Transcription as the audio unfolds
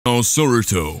called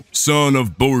Soruto, son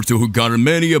of Boruto, who got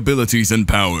many abilities and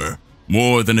power,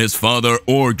 more than his father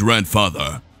or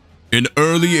grandfather. In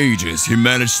early ages, he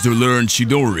managed to learn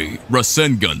Chidori,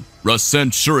 Rasengan,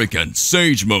 Rasen Shuriken,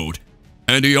 Sage Mode,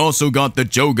 and he also got the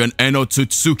Jogan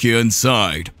Enotutsuki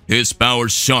inside. His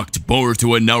powers shocked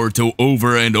Boruto and Naruto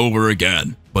over and over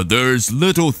again. But there's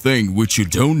little thing which you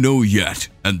don't know yet,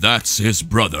 and that's his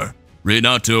brother,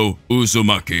 Naruto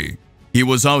Uzumaki. He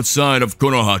was outside of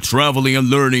Konoha traveling and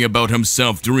learning about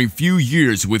himself during few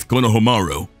years with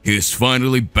Konohamaru. He is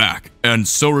finally back, and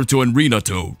Soruto and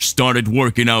Minato started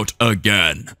working out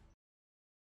again.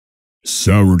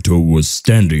 Soruto was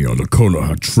standing on the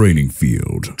Konoha training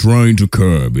field, trying to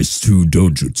curb his two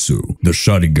dojutsu, the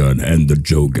Sharingan and the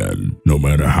Jogan. No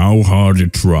matter how hard he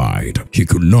tried, he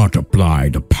could not apply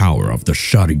the power of the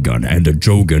Sharingan and the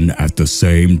Jogan at the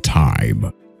same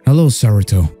time. Hello,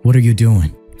 Soruto. What are you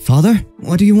doing? Father?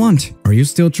 What do you want? Are you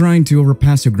still trying to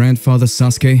overpass your grandfather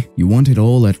Sasuke? You want it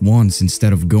all at once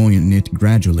instead of going in it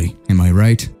gradually, am I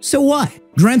right? So what?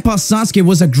 Grandpa Sasuke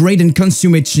was a great and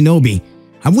consummate shinobi.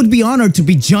 I would be honored to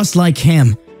be just like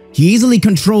him. He easily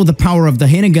controlled the power of the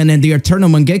Hinnegan and the Eternal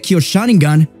Mangekyo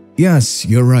Sharingan. Yes,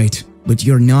 you're right, but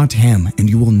you're not him and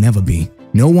you will never be.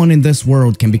 No one in this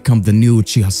world can become the new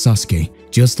Uchiha Sasuke,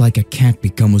 just like I can't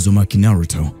become Uzumaki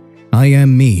Naruto. I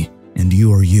am me, and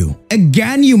you are you.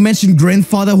 Again, you mentioned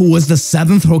grandfather who was the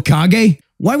 7th Hokage?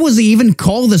 Why was he even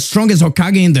called the strongest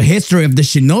Hokage in the history of the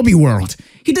shinobi world?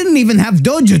 He didn't even have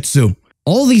dojutsu.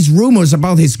 All these rumors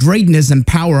about his greatness and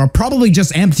power are probably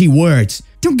just empty words.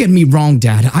 Don't get me wrong,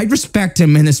 Dad, I respect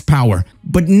him and his power,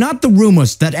 but not the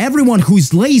rumors that everyone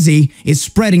who's lazy is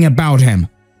spreading about him.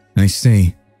 I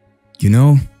see. You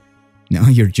know, now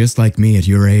you're just like me at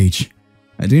your age.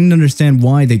 I didn't understand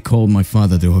why they called my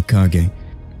father the Hokage.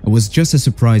 I was just as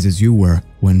surprised as you were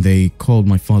when they called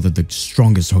my father the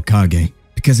strongest Hokage,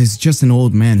 because he's just an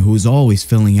old man who's always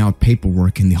filling out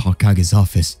paperwork in the Hokage's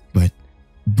office. But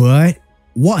what?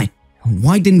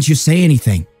 Why didn't you say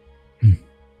anything?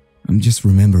 I'm just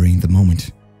remembering the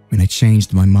moment when I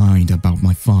changed my mind about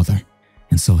my father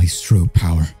and saw his true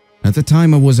power. At the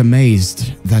time, I was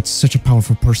amazed that such a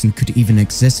powerful person could even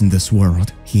exist in this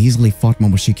world. He easily fought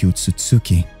Momoshiki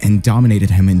Otsutsuki and dominated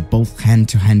him in both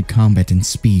hand-to-hand combat and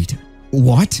speed.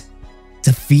 What?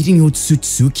 Defeating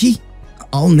Otsutsuki?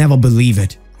 I'll never believe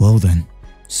it. Well then,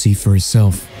 see for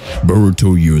yourself.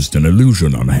 Boruto used an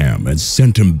illusion on him and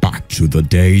sent him back to the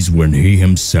days when he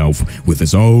himself, with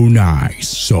his own eyes,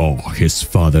 saw his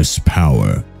father's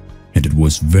power. And it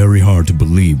was very hard to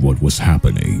believe what was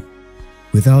happening.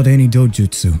 Without any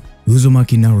dojutsu,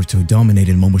 Uzumaki Naruto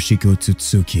dominated Momoshiki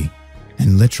Otsutsuki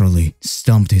and literally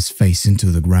stomped his face into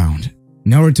the ground.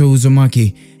 Naruto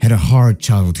Uzumaki had a hard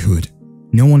childhood.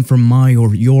 No one from my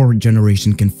or your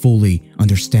generation can fully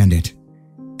understand it.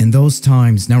 In those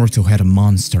times, Naruto had a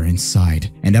monster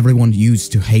inside, and everyone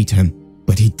used to hate him,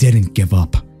 but he didn't give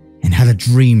up, and had a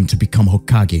dream to become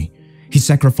Hokage. He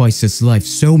sacrificed his life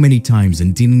so many times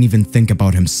and didn't even think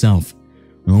about himself,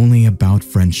 only about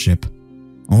friendship,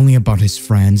 only about his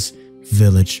friends,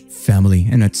 village, family,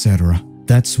 and etc.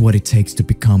 That's what it takes to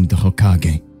become the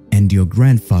Hokage, and your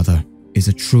grandfather is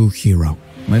a true hero.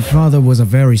 My father was a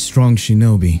very strong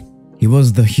shinobi. He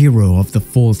was the hero of the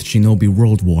 4th Shinobi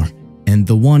World War, and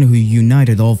the one who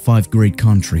united all 5 great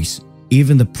countries.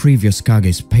 Even the previous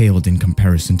Kages paled in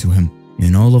comparison to him.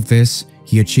 And all of this,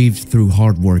 he achieved through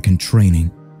hard work and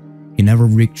training. He never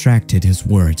retracted his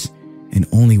words, and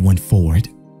only went forward.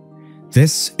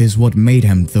 This is what made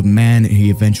him the man he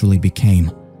eventually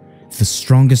became. The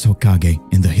strongest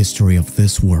Hokage in the history of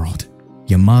this world.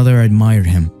 Your mother admired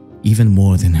him, even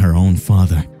more than her own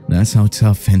father. That's how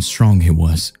tough and strong he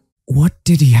was. What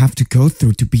did he have to go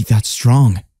through to be that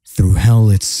strong? Through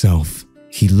hell itself.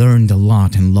 He learned a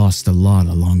lot and lost a lot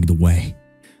along the way.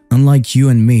 Unlike you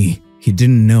and me, he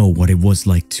didn't know what it was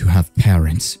like to have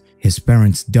parents. His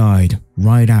parents died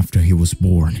right after he was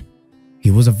born.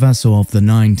 He was a vessel of the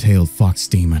 9-tailed fox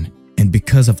demon, and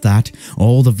because of that,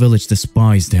 all the village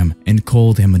despised him and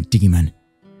called him a demon.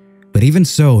 But even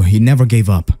so, he never gave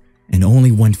up and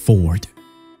only went forward.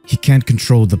 He can't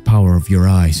control the power of your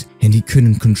eyes, and he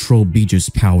couldn't control Biju's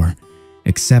power.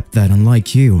 Except that,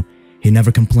 unlike you, he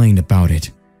never complained about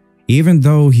it, even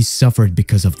though he suffered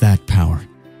because of that power.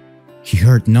 He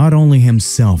hurt not only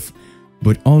himself,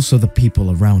 but also the people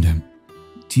around him.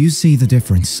 Do you see the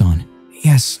difference, son?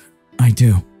 Yes, I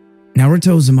do.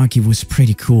 Naruto Uzumaki was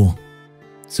pretty cool.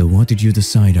 So what did you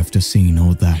decide after seeing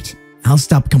all that? I'll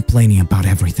stop complaining about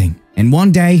everything, and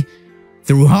one day,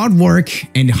 through hard work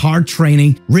and hard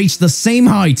training, reach the same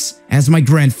heights as my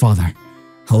grandfather.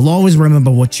 I'll always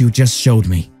remember what you just showed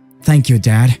me. Thank you,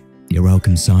 Dad. You're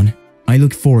welcome, son. I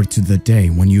look forward to the day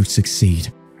when you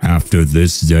succeed. After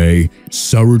this day,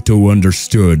 Soruto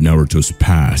understood Naruto's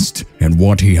past and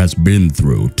what he has been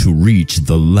through to reach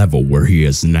the level where he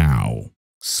is now.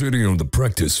 Sitting on the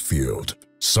practice field,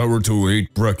 Soruto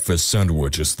ate breakfast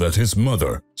sandwiches that his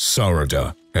mother,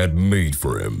 Sarada, had made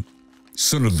for him.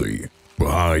 Suddenly,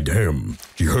 behind him,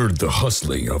 he heard the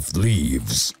rustling of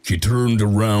leaves. He turned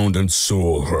around and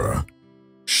saw her.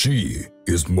 She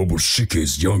is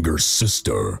Momoshiki's younger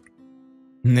sister.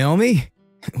 Naomi?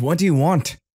 What do you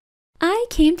want? I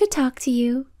came to talk to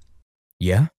you.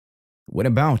 Yeah? What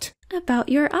about? About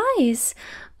your eyes,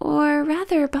 or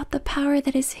rather about the power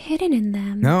that is hidden in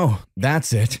them. No,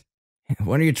 that's it.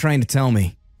 What are you trying to tell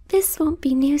me? This won't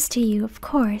be news to you, of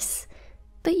course,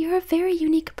 but you're a very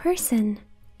unique person.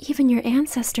 Even your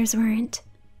ancestors weren't.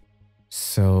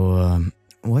 So,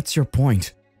 what's your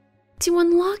point? To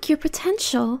unlock your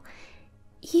potential,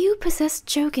 you possess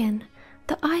Jogen,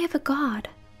 the eye of a god.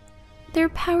 Their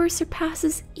power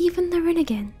surpasses even the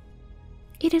Rinnegan.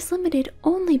 It is limited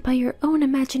only by your own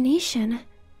imagination.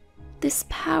 This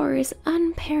power is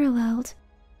unparalleled.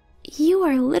 You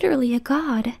are literally a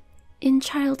god, in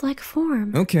childlike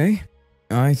form. Okay,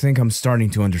 I think I'm starting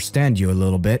to understand you a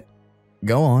little bit.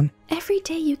 Go on. Every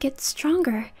day you get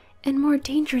stronger and more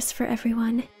dangerous for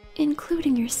everyone,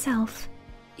 including yourself.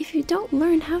 If you don't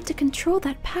learn how to control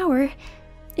that power,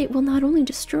 it will not only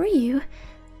destroy you,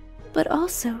 but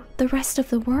also the rest of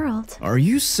the world. Are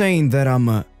you saying that I'm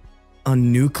a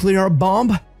nuclear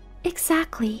bomb?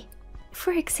 Exactly.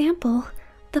 For example,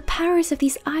 the powers of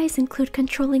these eyes include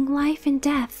controlling life and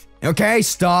death. Okay,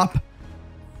 stop.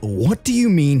 What do you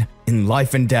mean in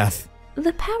life and death?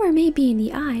 The power may be in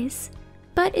the eyes,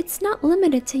 but it's not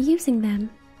limited to using them.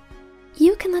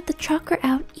 You can let the chakra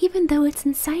out even though it's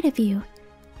inside of you.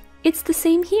 It's the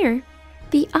same here.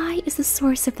 The eye is the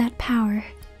source of that power.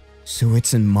 So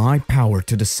it's in my power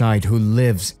to decide who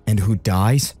lives and who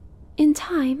dies? In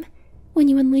time, when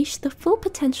you unleash the full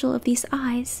potential of these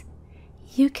eyes,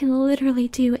 you can literally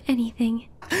do anything.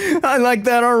 I like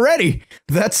that already!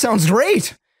 That sounds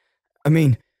great! I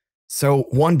mean, so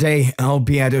one day I'll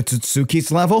be at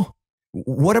Otsutsuki's level?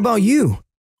 What about you?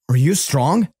 Are you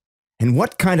strong? And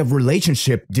what kind of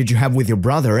relationship did you have with your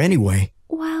brother anyway?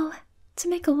 Well, to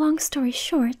make a long story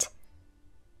short,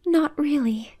 not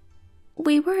really.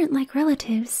 We weren't like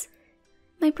relatives.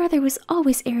 My brother was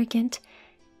always arrogant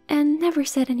and never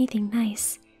said anything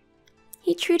nice.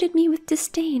 He treated me with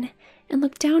disdain and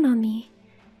looked down on me.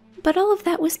 But all of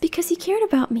that was because he cared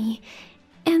about me,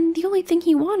 and the only thing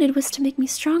he wanted was to make me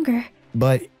stronger.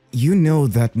 But you know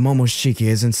that Momoshiki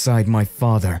is inside my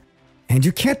father, and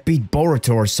you can't beat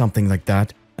Boruto or something like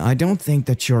that. I don't think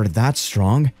that you're that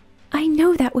strong. I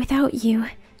know that without you.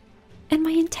 And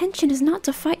my intention is not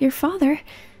to fight your father,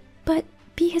 but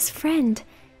be his friend.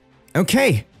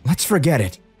 Okay, let's forget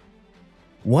it.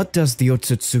 What does the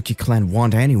Otsutsuki clan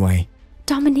want anyway?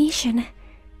 Domination.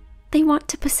 They want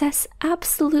to possess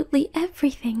absolutely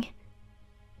everything.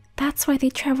 That's why they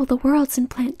travel the worlds and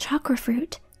plant chakra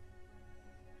fruit.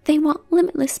 They want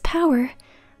limitless power,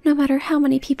 no matter how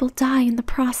many people die in the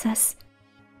process.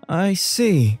 I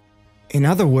see. In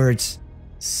other words,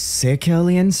 sick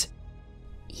aliens?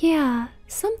 Yeah,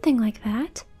 something like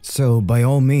that. So, by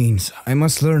all means, I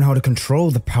must learn how to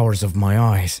control the powers of my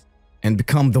eyes, and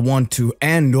become the one to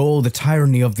end all the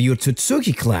tyranny of the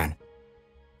Otsutsuki clan.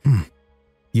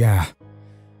 Yeah.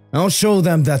 I'll show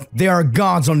them that they are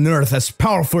gods on earth as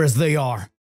powerful as they are.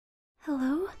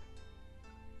 Hello?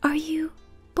 Are you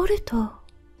Boruto,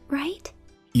 right?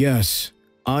 Yes,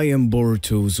 I am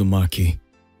Boruto Uzumaki.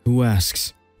 Who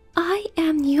asks? I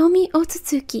am Naomi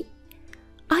Otsutsuki.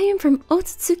 I am from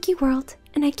Otsutsuki World,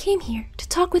 and I came here to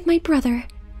talk with my brother.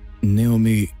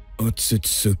 Naomi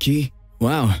Otsutsuki?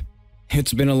 Wow,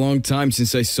 it's been a long time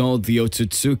since I saw the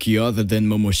Otsutsuki other than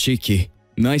Momoshiki.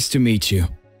 Nice to meet you.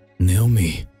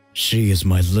 Naomi, she is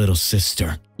my little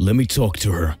sister. Let me talk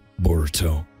to her,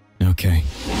 Boruto. Okay.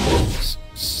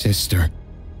 Sister.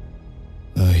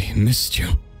 I missed you.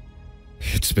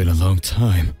 It's been a long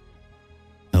time.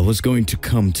 I was going to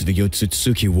come to the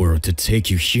Otsutsuki world to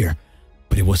take you here,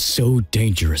 but it was so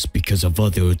dangerous because of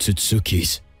other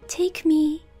Otsutsukis. Take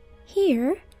me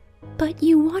here? But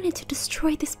you wanted to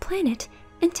destroy this planet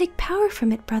and take power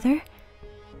from it, brother.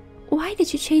 Why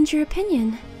did you change your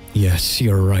opinion? Yes,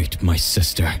 you're right, my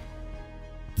sister.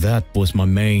 That was my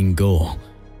main goal.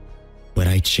 But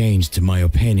I changed my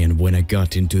opinion when I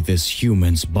got into this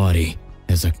human's body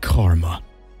as a karma.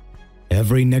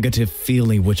 Every negative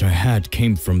feeling which I had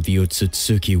came from the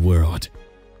Otsutsuki world.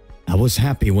 I was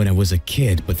happy when I was a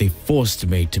kid, but they forced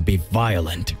me to be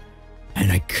violent,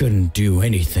 and I couldn't do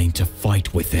anything to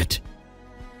fight with it.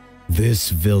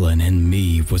 This villain in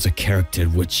me was a character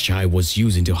which I was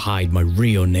using to hide my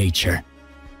real nature.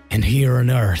 And here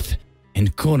on Earth, in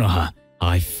Konoha,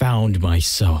 I found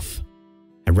myself.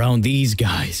 Around these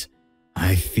guys,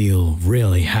 I feel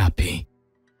really happy.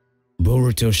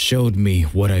 Boruto showed me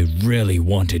what I really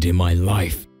wanted in my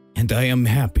life, and I am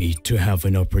happy to have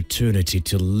an opportunity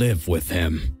to live with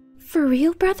him. For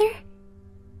real, brother?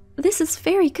 This is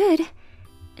very good,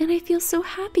 and I feel so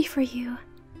happy for you.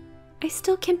 I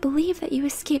still can't believe that you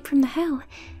escaped from the hell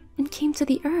and came to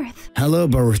the earth. Hello,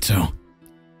 Boruto.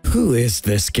 Who is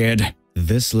this kid?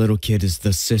 This little kid is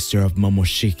the sister of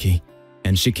Momoshiki,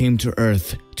 and she came to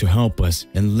Earth to help us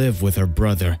and live with her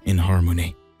brother in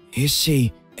harmony. Is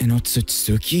she an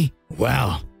Otsutsuki?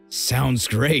 Wow, sounds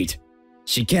great.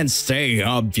 She can't stay,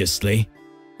 obviously.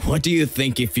 What do you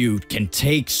think if you can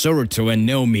take Soruto and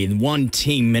Naomi in one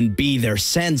team and be their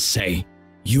sensei?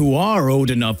 You are old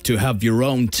enough to have your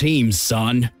own team,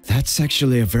 son. That's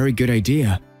actually a very good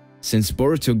idea. Since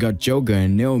Boruto got Joga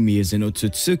and Naomi is an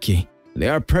Otsutsuki, they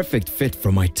are a perfect fit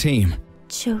for my team.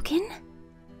 Jogen?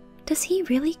 Does he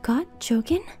really got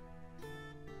Jogen?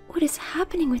 What is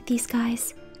happening with these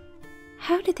guys?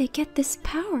 How did they get this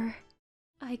power?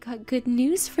 I got good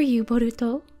news for you,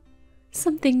 Boruto.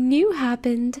 Something new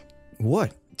happened.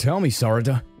 What? Tell me,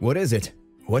 Sarada. What is it?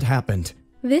 What happened?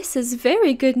 This is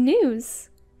very good news.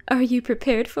 Are you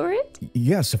prepared for it?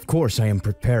 Yes, of course I am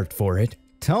prepared for it.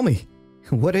 Tell me,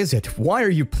 what is it? Why are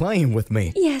you playing with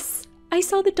me? Yes, I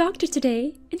saw the doctor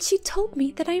today, and she told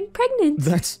me that I am pregnant.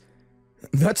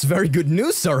 That's very good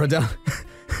news, Sarada.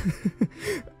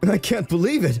 I can't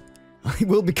believe it. I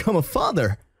will become a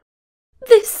father.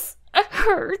 This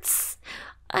hurts.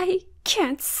 I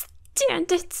can't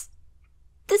stand it.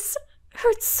 This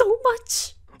hurts so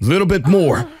much. Little bit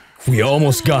more. We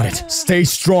almost got it. Stay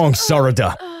strong,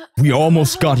 Sarada. We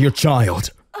almost got your child.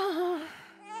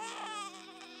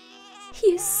 He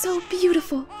is so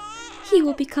beautiful. He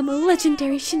will become a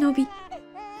legendary shinobi.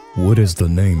 What is the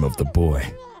name of the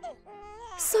boy?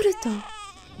 Soruto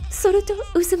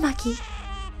Uzumaki.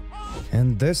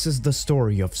 And this is the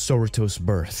story of Soruto's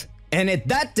birth. And at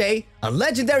that day, a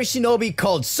legendary shinobi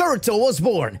called Soruto was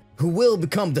born, who will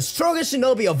become the strongest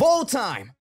shinobi of all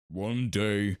time. One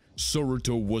day,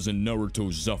 Soruto was in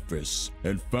Naruto's office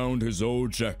and found his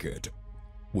old jacket,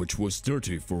 which was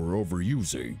dirty for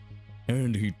overusing,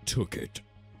 and he took it.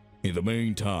 In the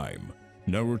meantime,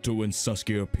 Naruto and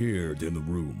Sasuke appeared in the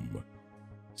room.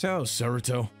 So,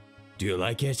 Soruto, do you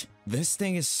like it? This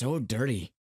thing is so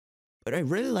dirty, but I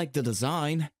really like the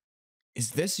design.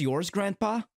 Is this yours,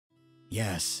 Grandpa?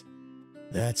 Yes,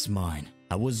 that's mine.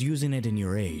 I was using it in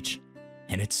your age,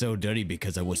 and it's so dirty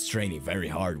because I was training very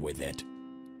hard with it.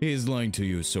 He's lying to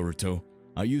you, Soruto.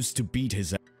 I used to beat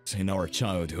his ass in our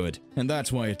childhood, and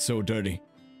that's why it's so dirty.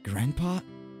 Grandpa,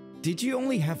 did you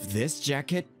only have this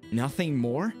jacket? Nothing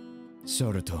more?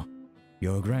 Soruto,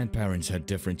 your grandparents had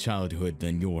different childhood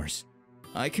than yours.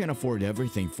 I can afford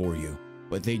everything for you,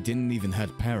 but they didn't even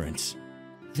have parents.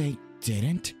 They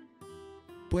didn't?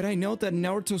 But I know that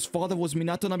Naruto's father was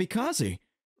Minato Namikaze,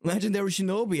 legendary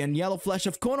shinobi and Yellow Flash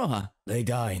of Konoha. They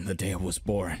died the day I was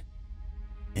born.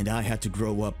 And I had to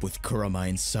grow up with Kurama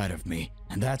inside of me,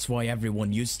 and that's why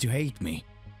everyone used to hate me.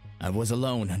 I was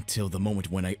alone until the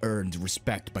moment when I earned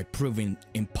respect by proving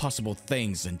impossible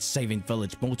things and saving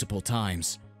village multiple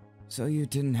times. So you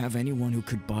didn't have anyone who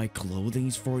could buy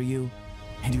clothing for you?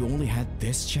 And you only had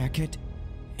this jacket?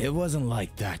 It wasn't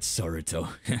like that, Soruto.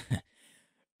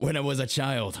 When I was a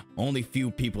child, only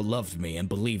few people loved me and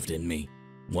believed in me.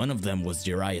 One of them was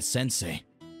Jiraiya Sensei.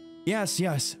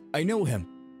 Yes, I know him.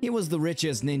 He was the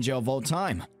richest ninja of all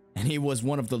time, and he was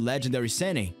one of the legendary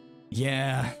Senni.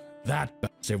 Yeah, that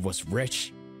bastard was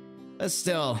rich. But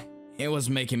still, he was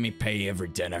making me pay every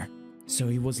dinner. So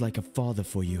he was like a father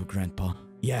for you, Grandpa?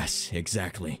 Yes,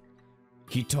 exactly.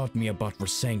 He taught me about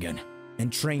Rasengan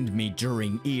and trained me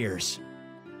during years.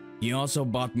 He also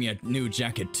bought me a new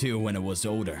jacket too when I was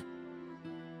older.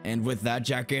 And with that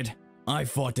jacket, I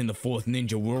fought in the 4th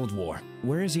Ninja World War.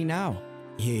 Where is he now?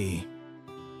 He's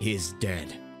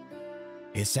dead.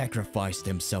 He sacrificed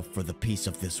himself for the peace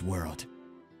of this world.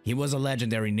 He was a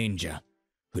legendary ninja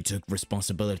who took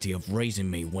responsibility of raising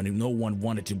me when no one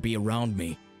wanted to be around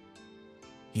me.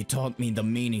 He taught me the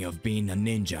meaning of being a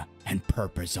ninja and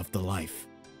purpose of the life.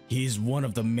 He is one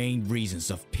of the main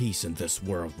reasons of peace in this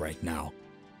world right now.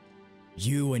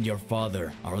 You and your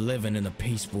father are living in a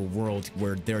peaceful world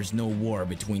where there's no war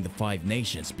between the 5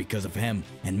 nations because of him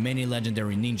and many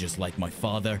legendary ninjas like my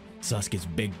father, Sasuke's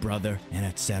big brother, and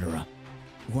etc.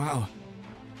 Wow,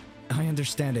 I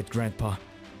understand it, Grandpa.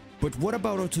 But what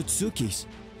about Otsutsukis?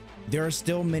 There are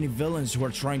still many villains who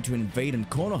are trying to invade in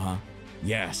Konoha.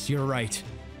 Yes, you're right.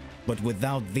 But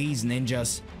without these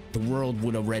ninjas, the world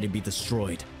would already be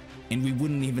destroyed. And we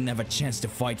wouldn't even have a chance to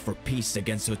fight for peace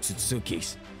against the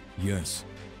Otsutsuki's. Yes,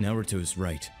 Naruto is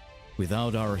right.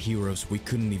 Without our heroes, we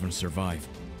couldn't even survive.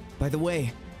 By the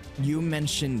way, you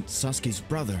mentioned Sasuke's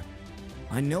brother.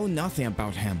 I know nothing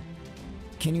about him.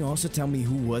 Can you also tell me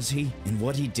who was he and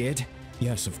what he did?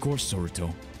 Yes, of course,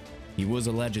 Soruto. He was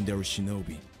a legendary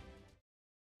shinobi.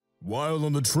 While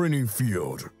on the training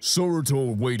field,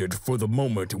 Soruto waited for the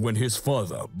moment when his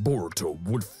father, Boruto,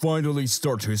 would finally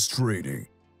start his training.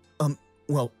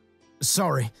 Well,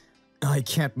 sorry. I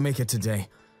can't make it today.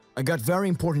 I got very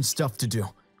important stuff to do.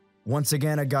 Once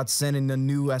again, I got sent in a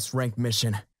new S-rank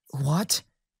mission. What?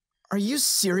 Are you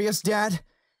serious, Dad?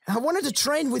 I wanted to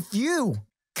train with you.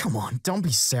 Come on, don't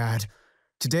be sad.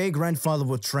 Today, Grandfather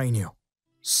will train you.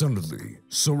 Suddenly,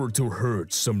 Soruto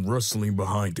heard some rustling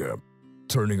behind him.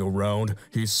 Turning around,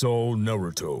 he saw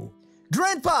Naruto.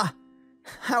 Grandpa!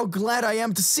 How glad I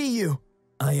am to see you.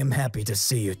 I am happy to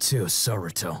see you too,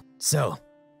 Soruto. So,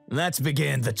 let's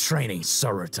begin the training,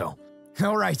 Soruto.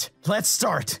 Alright, let's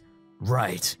start.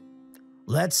 Right.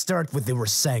 Let's start with the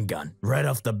Rasengan. Right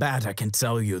off the bat, I can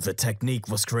tell you the technique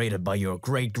was created by your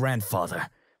great-grandfather,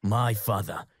 my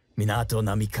father, Minato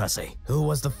Namikaze, who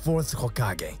was the 4th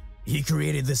Hokage. He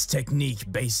created this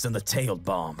technique based on the tail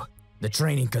bomb. The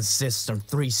training consists of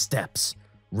 3 steps: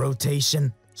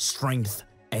 rotation, strength,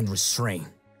 and restraint.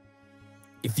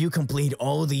 If you complete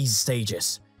all these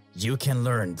stages, you can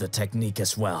learn the technique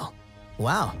as well.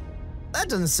 Wow, that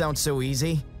doesn't sound so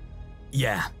easy.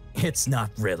 Yeah, it's not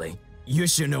really. You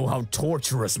should know how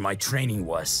torturous my training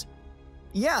was.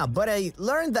 Yeah, but I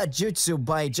learned that jutsu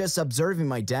by just observing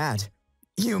my dad.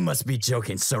 You must be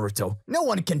joking, Soruto. No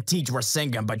one can teach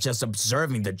Rasengan by just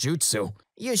observing the jutsu.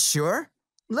 You sure?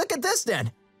 Look at this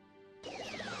then.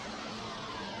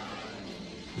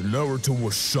 Naruto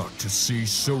was shocked to see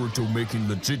Soruto making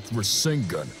legit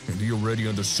Rasengan, and he already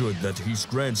understood that his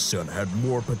grandson had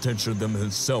more potential than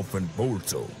himself and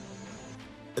Boruto.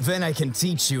 Then I can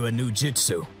teach you a new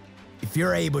jutsu. If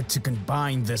you're able to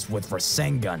combine this with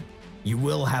Rasengan, you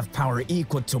will have power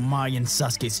equal to Mai and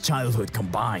Sasuke's childhood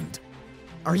combined.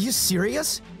 Are you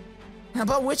serious?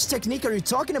 About which technique are you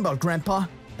talking about, Grandpa?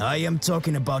 I am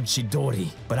talking about Chidori,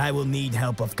 but I will need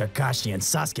help of Kakashi and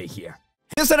Sasuke here.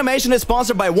 This animation is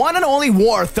sponsored by one and only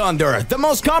War Thunder, the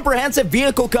most comprehensive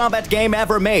vehicle combat game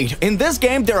ever made. In this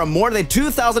game, there are more than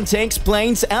 2,000 tanks,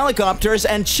 planes, helicopters,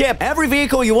 and ships. Every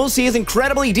vehicle you will see is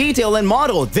incredibly detailed and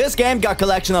modeled. This game got a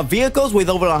collection of vehicles with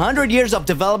over 100 years of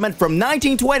development from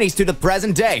 1920s to the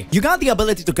present day. You got the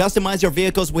ability to customize your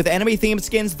vehicles with enemy-themed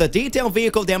skins, the detailed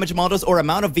vehicle damage models, or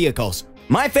amount of vehicles.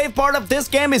 My favorite part of this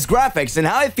game is graphics and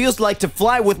how it feels like to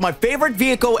fly with my favorite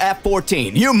vehicle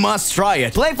F-14. You must try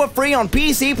it. Play for free on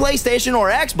PC, PlayStation, or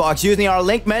Xbox using our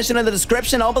link mentioned in the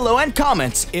description down below and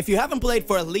comments. If you haven't played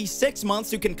for at least 6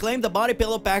 months, you can claim the Body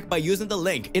Pillow Pack by using the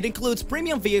link. It includes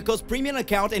premium vehicles, premium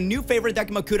account, and new favorite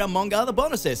Dakimakura manga other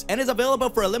bonuses, and is available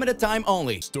for a limited time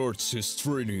only. Starts his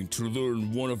training to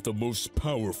learn one of the most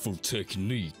powerful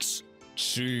techniques,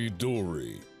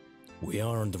 Chidori. We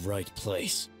are in the right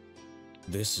place.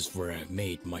 This is where I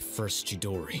made my first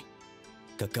Chidori.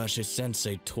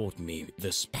 Kakashi-sensei taught me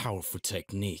this powerful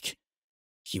technique.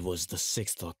 He was the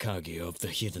 6th Hokage of the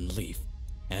Hidden Leaf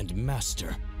and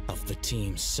master of the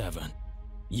Team 7.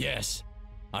 Yes,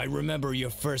 I remember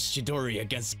your first Chidori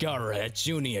against Gaara at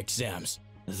Junin exams.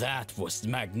 That was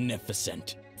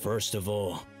magnificent. First of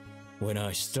all, when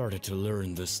I started to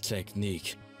learn this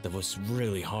technique, that was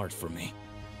really hard for me.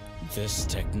 This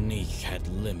technique had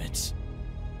limits.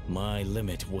 My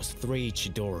limit was 3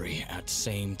 Chidori at the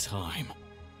same time,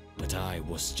 but I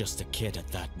was just a kid at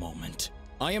that moment.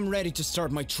 I am ready to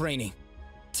start my training.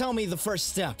 Tell me the first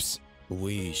steps.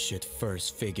 We should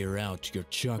first figure out your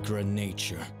chakra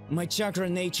nature. My chakra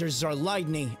natures are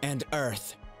lightning and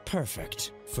earth.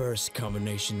 Perfect. First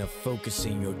combination of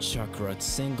focusing your chakra at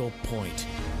single point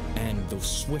and the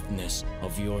swiftness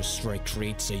of your strike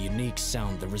creates a unique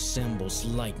sound that resembles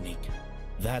lightning.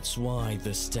 That's why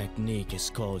this technique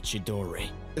is called Chidori.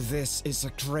 This is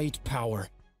a great power.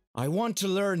 I want to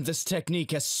learn this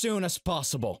technique as soon as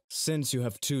possible. Since you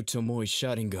have 2 Tomoe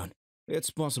Sharingan, it's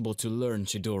possible to learn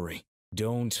Chidori.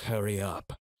 Don't hurry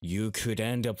up. You could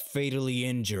end up fatally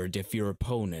injured if your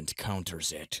opponent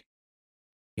counters it.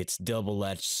 It's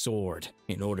double-edged sword.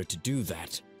 In order to do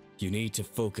that, you need to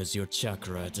focus your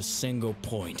chakra at a single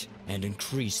point and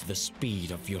increase the speed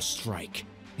of your strike.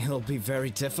 It'll be very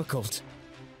difficult.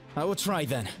 I will try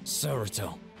then,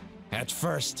 Soruto. At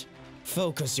first,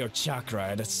 focus your chakra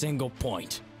at a single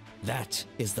point. That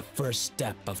is the first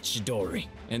step of Chidori,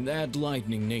 and that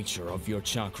lightning nature of your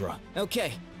chakra.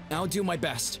 Okay, I'll do my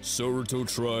best. Soruto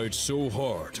tried so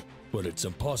hard, but it's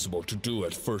impossible to do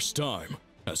it first time,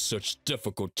 as such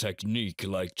difficult technique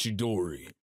like Chidori.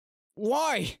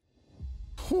 Why?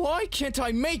 Why can't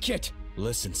I make it?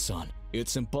 Listen, son,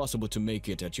 it's impossible to make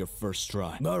it at your first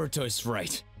try. Naruto is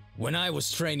right. When I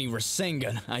was training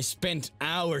Rasengan, I spent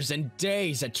hours and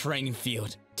days at training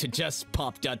field to just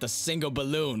pop out a single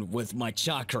balloon with my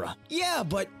chakra. Yeah,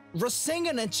 but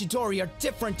Rasengan and Chidori are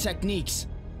different techniques.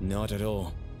 Not at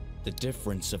all. The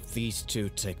difference of these two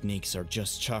techniques are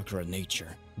just chakra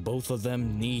nature. Both of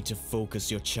them need to focus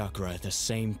your chakra at the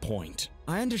same point.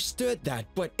 I understood that,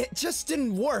 but it just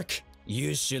didn't work.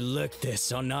 You should look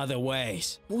this on other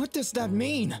ways. What does that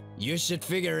mean? You should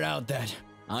figure out that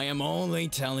I am only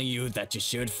telling you that you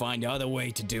should find other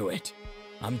way to do it.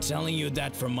 I'm telling you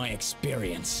that from my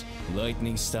experience.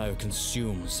 Lightning style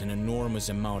consumes an enormous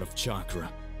amount of chakra.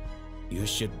 You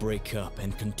should break up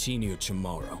and continue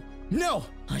tomorrow. No!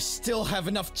 I still have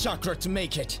enough chakra to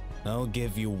make it. I'll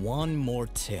give you one more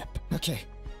tip. Okay,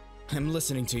 I'm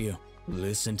listening to you.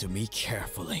 Listen to me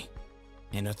carefully.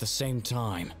 And at the same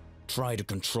time, try to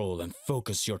control and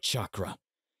focus your chakra.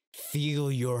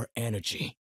 Feel your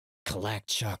energy. Collect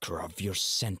chakra of your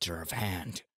center of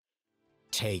hand.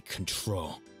 Take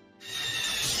control.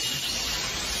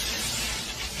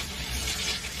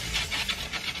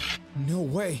 No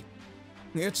way.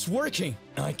 It's working.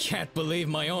 I can't believe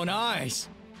my own eyes.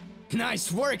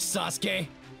 Nice work, Sasuke.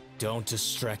 Don't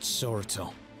distract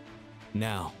Soruto.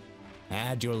 Now,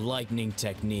 add your lightning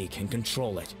technique and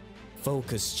control it.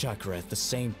 Focus chakra at the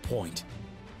same point.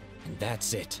 And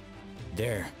that's it.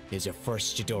 There is your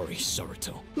first Chidori,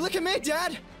 Soruto. Look at me,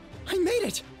 Dad! I made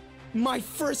it! My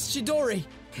first Chidori!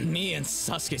 Me and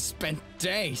Sasuke spent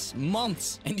days,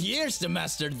 months, and years to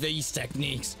master these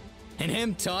techniques. And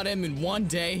him taught him in one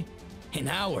day, in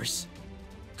hours.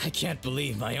 I can't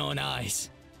believe my own eyes.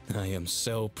 I am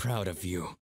so proud of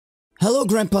you. Hello,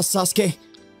 Grandpa Sasuke.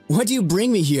 Why do you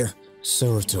bring me here?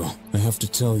 Soruto, I have to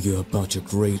tell you about your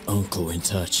great uncle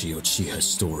Itachi Uchiha's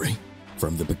story.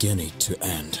 From the beginning to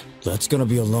end. That's gonna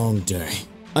be a long day.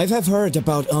 I have heard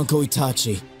about Uncle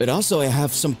Itachi, but also I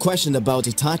have some questions about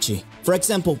Itachi. For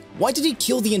example, why did he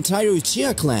kill the entire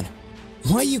Uchiha clan?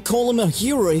 Why you call him a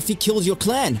hero if he killed your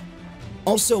clan?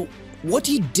 Also, what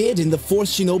he did in the 4th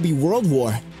Shinobi World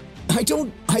War? I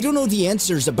don't know the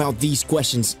answers about these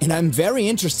questions, and I'm very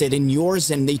interested in yours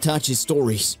and Itachi's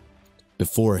stories.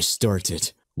 Before I start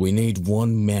it, we need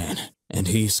one man, and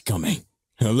he's coming.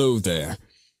 Hello there.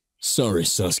 Sorry,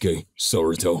 Sasuke,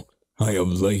 Soruto. I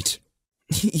am late.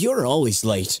 You're always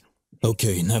late.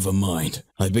 Okay, never mind.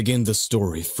 I begin the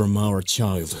story from our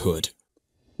childhood.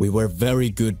 We were very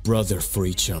good brothers for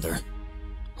each other.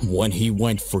 When he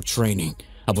went for training,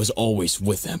 I was always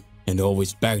with him and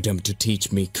always begged him to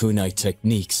teach me kunai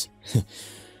techniques.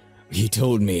 He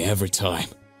told me every time,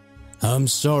 "I'm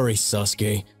sorry,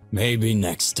 Sasuke, maybe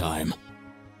next time."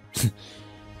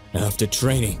 After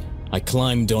training, I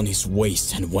climbed on his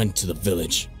waist and went to the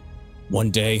village. One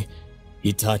day,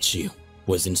 Itachi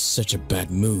was in such a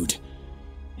bad mood.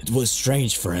 It was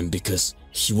strange for him because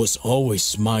he was always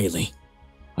smiling.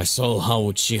 I saw how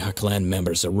Uchiha clan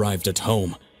members arrived at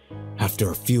home.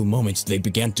 After a few moments, they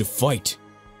began to fight.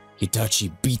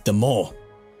 Itachi beat them all.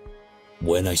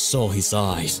 When I saw his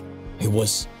eyes, it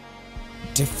was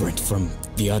different from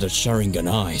the other Sharingan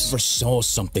eyes. I never saw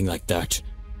something like that.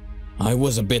 I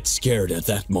was a bit scared at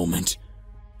that moment.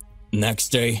 Next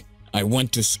day, I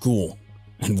went to school,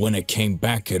 and when I came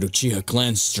back at Uchiha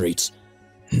clan streets,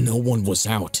 no one was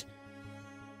out.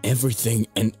 Everything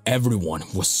and everyone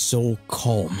was so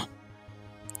calm.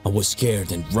 I was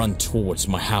scared and ran towards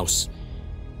my house.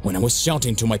 When I was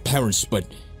shouting to my parents, but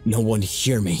no one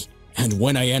heard me, and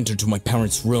when I entered to my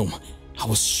parents' room, I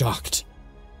was shocked.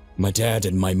 My dad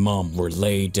and my mom were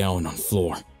laid down on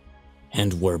floor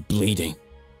and were bleeding.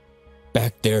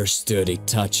 Back there stood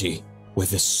Itachi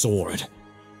with his sword.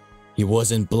 He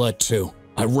was in blood too.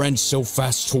 I ran so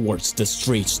fast towards the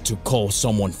streets to call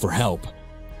someone for help.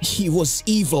 He was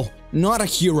evil, not a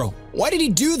hero. Why did he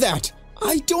do that?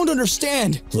 I don't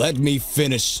understand. Let me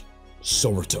finish,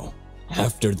 Soruto.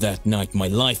 After that night, my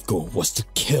life goal was to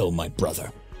kill my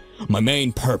brother. My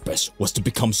main purpose was to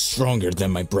become stronger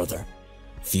than my brother.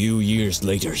 Few years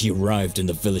later, he arrived in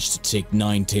the village to take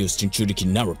Nine-Tails Jinchuriki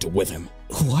Naruto with him.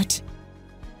 What?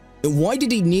 Why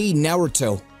did he need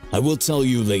Naruto? I will tell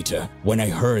you later. When I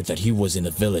heard that he was in the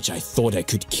village, I thought I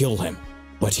could kill him.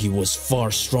 But he was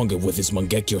far stronger with his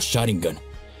Mangekyo Sharingan.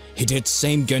 He did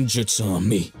same genjutsu on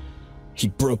me. He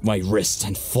broke my wrist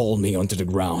and fall me onto the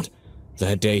ground.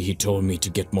 That day he told me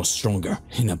to get more stronger,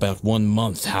 and about 1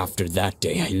 month after that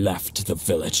day I left the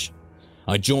village.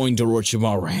 I joined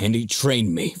Orochimaru and he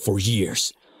trained me for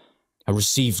years. I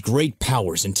received great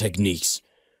powers and techniques.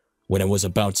 When I was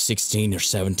about 16 or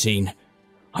 17,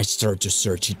 I started to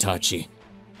search Itachi,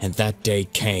 and that day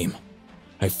came.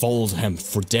 I followed him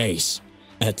for days.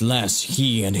 At last,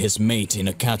 he and his mate in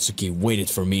Akatsuki waited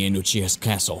for me in Uchiha's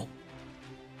castle.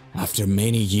 After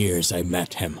many years, I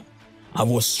met him. I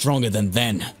was stronger than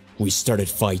then. We started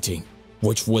fighting,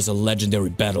 which was a legendary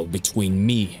battle between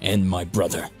me and my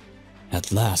brother.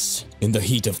 At last, in the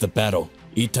heat of the battle,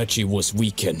 Itachi was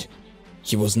weakened.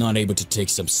 He was not able to take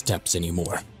some steps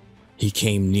anymore. He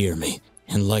came near me,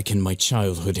 and like in my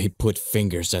childhood, he put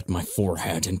fingers at my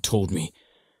forehead and told me,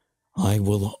 "I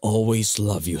will always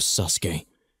love you, Sasuke."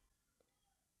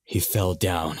 He fell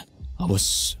down. I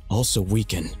was also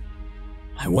weakened.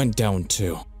 I went down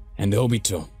too, and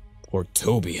Obito, or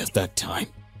Toby at that time,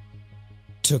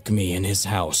 took me in his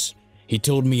house. He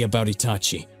told me about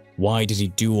Itachi. Why did he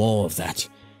do all of that?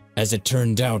 As it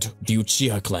turned out, the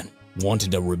Uchiha clan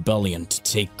wanted a rebellion to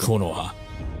take Konoha.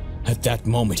 At that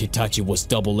moment, Itachi was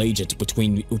double agent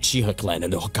between the Uchiha clan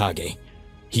and the Hokage.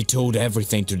 He told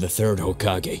everything to the third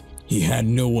Hokage. He had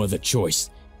no other choice.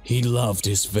 He loved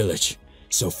his village.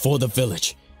 So for the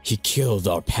village, he killed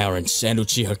our parents and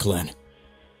Uchiha clan.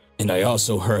 And I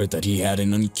also heard that he had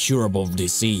an incurable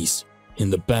disease.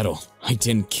 In the battle, I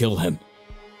didn't kill him.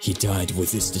 He died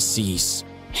with his disease.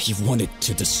 He wanted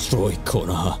to destroy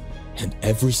Konoha and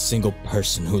every single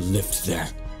person who lived there.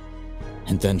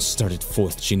 And then started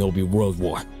Fourth Shinobi World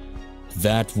War.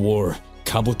 That war,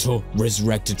 Kabuto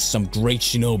resurrected some great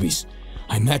shinobis.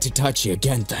 I met Itachi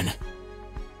again then.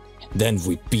 Then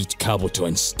we beat Kabuto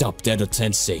and stopped Edo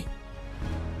Tensei.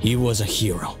 He was a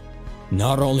hero,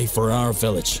 not only for our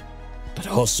village, but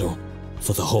also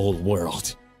for the whole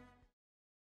world.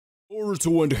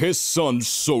 Boruto and his son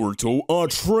Soruto are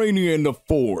training in the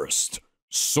forest.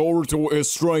 Soruto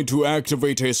is trying to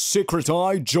activate his secret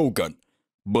eye Jogan,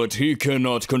 but he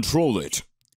cannot control it.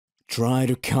 Try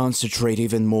to concentrate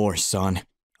even more, son.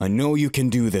 I know you can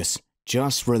do this.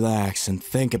 Just relax and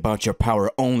think about your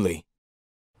power only.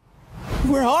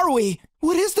 Where are we?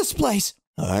 What is this place?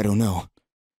 I don't know.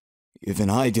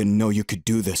 Even I didn't know you could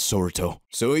do this, Soruto.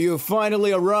 So you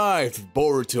finally arrived,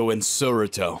 Boruto and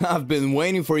Soruto. I've been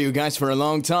waiting for you guys for a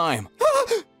long time.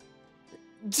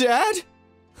 Dad?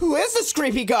 Who is this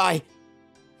creepy guy?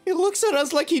 He looks at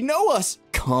us like he knows us.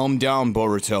 Calm down,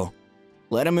 Boruto.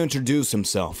 Let him introduce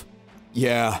himself.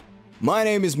 Yeah, my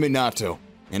name is Minato,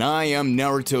 and I am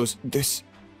Naruto's...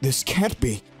 This can't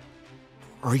be.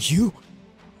 Are you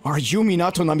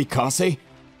Minato Namikaze?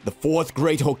 The fourth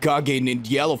great Hokage in the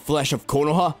yellow flesh of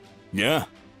Konoha? Yeah,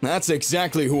 that's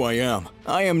exactly who I am.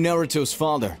 I am Naruto's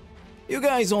father. You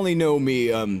guys only know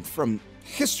me, from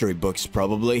history books,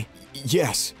 probably.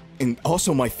 Yes, and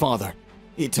also my father.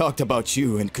 He talked about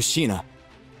you and Kushina.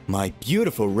 My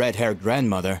beautiful red-haired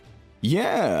grandmother.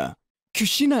 Yeah,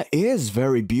 Kushina is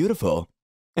very beautiful.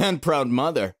 And proud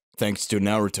mother, thanks to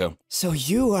Naruto. So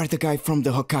you are the guy from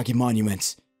the Hokage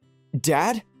monuments.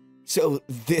 Dad? So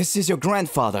this is your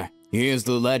grandfather? He is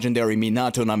the legendary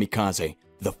Minato Namikaze,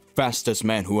 the fastest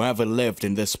man who ever lived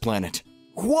in this planet.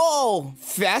 Whoa!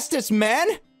 Fastest man?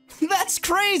 That's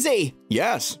crazy!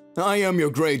 Yes, I am your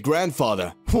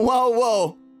great-grandfather.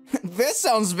 Whoa. This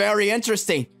sounds very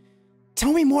interesting.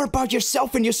 Tell me more about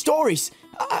yourself and your stories.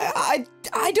 I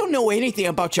don't know anything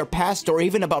about your past or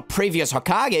even about previous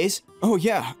Hokages. Oh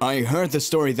yeah, I heard the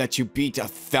story that you beat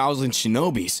 1,000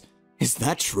 shinobis. Is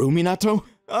that true, Minato?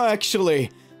 Actually,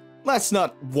 that's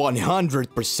not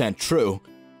 100% true.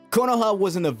 Konoha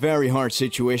was in a very hard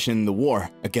situation in the war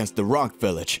against the Rock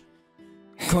Village.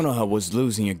 Konoha was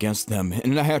losing against them,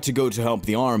 and I had to go to help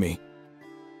the army.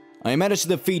 I managed to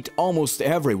defeat almost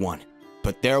everyone,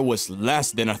 but there was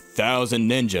less than 1,000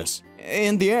 ninjas.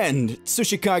 In the end,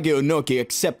 Tsuchikage Onoki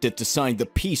accepted to sign the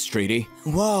peace treaty.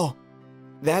 Wow,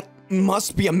 that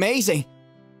must be amazing.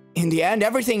 In the end,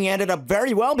 everything ended up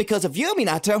very well because of you,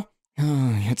 Minato.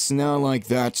 It's not like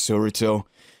that, Soruto.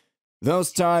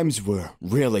 Those times were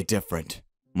really different.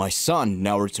 My son,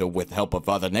 Naruto, with help of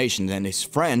other nations and his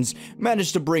friends,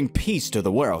 managed to bring peace to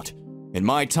the world. In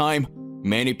my time,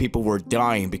 many people were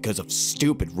dying because of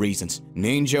stupid reasons.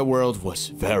 Ninja world was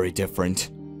very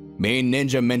different. Being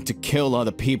ninja meant to kill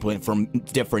other people from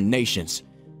different nations,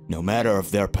 no matter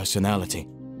of their personality.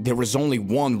 There was only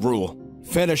one rule: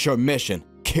 finish your mission,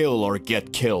 kill or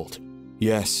get killed.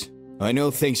 Yes, I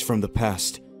know things from the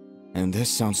past, and this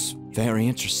sounds very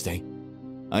interesting.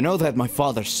 I know that my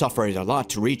father suffered a lot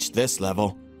to reach this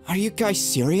level. Are you guys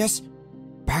serious?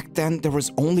 Back then, there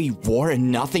was only war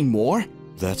and nothing more?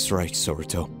 That's right,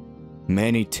 Soruto.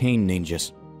 Many teen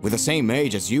ninjas, with the same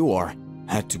age as you are,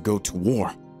 had to go to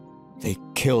war. They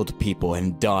killed people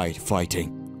and died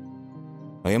fighting.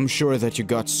 I am sure that you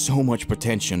got so much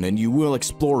potential and you will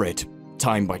explore it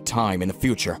time by time in the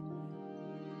future.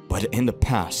 But in the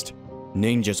past,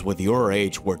 ninjas with your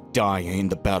age were dying in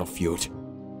the battlefield.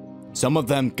 Some of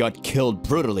them got killed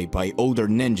brutally by older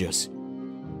ninjas.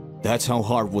 That's how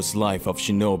hard was life of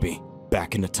shinobi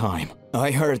back in the time.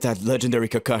 I heard that legendary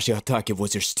Kakashi Hatake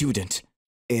was your student.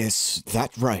 Is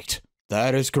that right?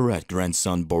 That is correct,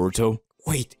 grandson Boruto.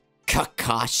 Wait,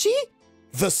 Kakashi?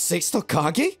 The 6th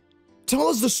Hokage? Tell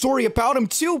us the story about him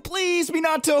too, please,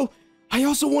 Minato! I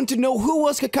also want to know who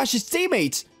was Kakashi's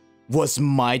teammate. Was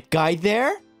Might Guy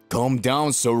there? Calm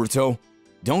down, Soruto.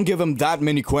 Don't give him that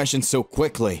many questions so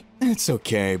quickly. It's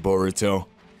okay, Boruto.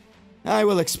 I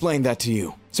will explain that to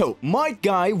you. So, Might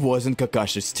Guy wasn't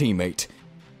Kakashi's teammate.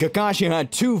 Kakashi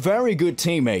had 2 very good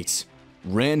teammates,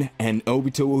 Rin and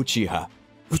Obito Uchiha.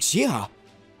 Uchiha?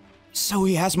 So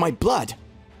he has my blood.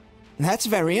 That's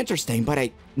very interesting, but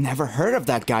I never heard of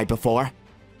that guy before.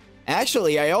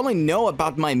 Actually, I only know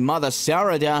about my mother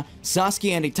Sarada,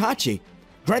 Sasuke, and Itachi.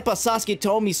 Grandpa Sasuke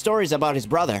told me stories about his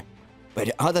brother. But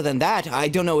other than that, I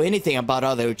don't know anything about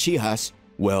other Uchihas.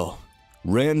 Well,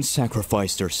 Rin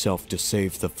sacrificed herself to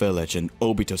save the village and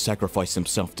Obito sacrificed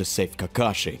himself to save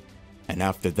Kakashi. And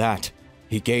after that,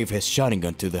 he gave his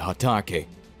Sharingan to the Hatake.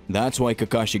 That's why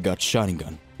Kakashi got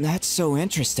Sharingan. That's so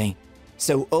interesting.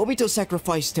 So Obito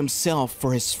sacrificed himself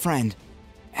for his friend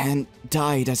and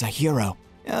died as a hero.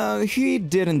 He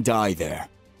didn't die there.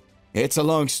 It's a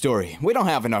long story. We don't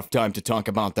have enough time to talk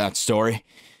about that story.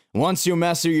 Once you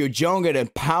master your Jongan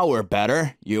and power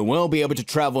better, you will be able to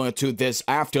travel into this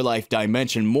afterlife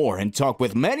dimension more and talk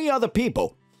with many other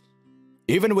people.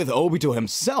 Even with Obito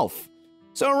himself.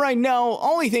 So right now,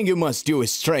 only thing you must do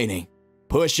is training.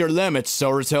 Push your limits,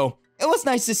 Soruto. It was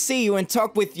nice to see you and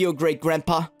talk with you,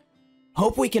 great-grandpa.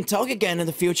 Hope we can talk again in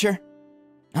the future.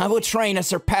 I will train and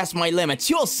surpass my limits,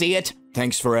 you'll see it.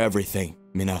 Thanks for everything,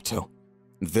 Minato.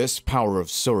 This power of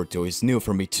Soruto is new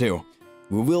for me too.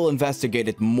 We will investigate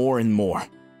it more and more.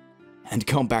 And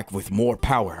come back with more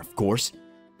power, of course.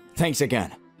 Thanks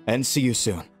again, and see you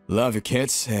soon. Love you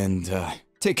kids, and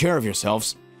take care of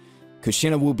yourselves.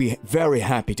 Kushina will be very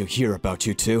happy to hear about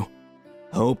you too.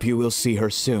 Hope you will see her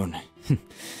soon.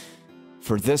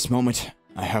 For this moment,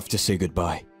 I have to say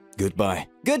goodbye. Goodbye.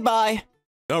 Goodbye!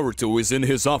 Naruto is in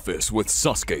his office with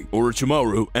Sasuke,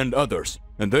 Orochimaru, and others,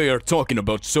 and they are talking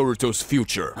about Soruto's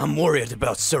future. I'm worried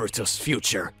about Soruto's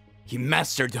future. He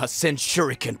mastered Hasen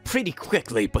Shuriken pretty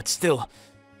quickly, but still,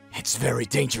 it's very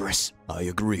dangerous. I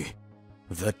agree.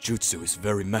 That jutsu is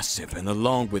very massive, and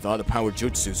along with other power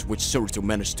jutsus which Soruto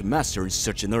managed to master at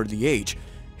such an early age,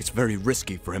 it's very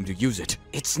risky for him to use it.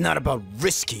 It's not about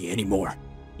risky anymore.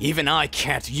 Even I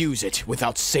can't use it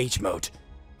without Sage Mode.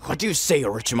 What do you say,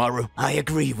 Orochimaru? I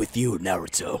agree with you,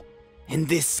 Naruto. In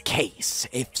this case,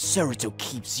 if Soruto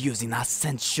keeps using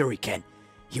Hasen Shuriken,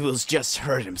 he will just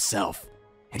hurt himself.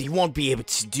 And he won't be able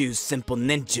to do simple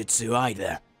ninjutsu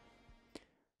either.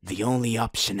 The only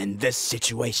option in this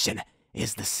situation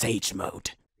is the Sage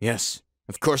Mode. Yes,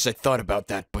 of course I thought about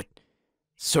that, but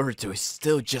Soruto is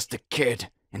still just a kid,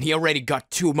 and he already got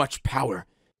too much power.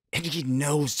 And he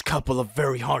knows a couple of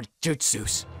very hard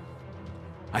jutsus.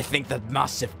 I think that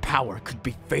massive power could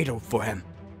be fatal for him.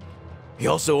 He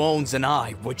also owns an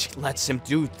eye, which lets him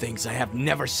do things I have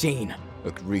never seen.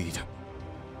 Agreed.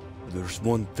 There's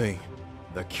one thing.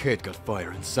 The kid got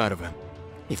fire inside of him.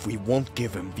 If we won't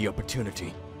give him the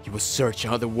opportunity, he will search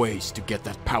other ways to get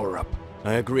that power up.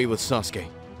 I agree with Sasuke.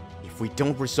 If we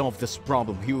don't resolve this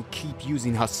problem, he will keep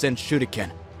using Hasen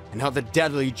Shuriken and other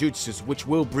deadly jutsus which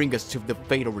will bring us to the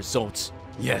fatal results.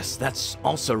 Yes, that's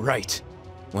also right.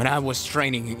 When I was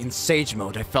training in Sage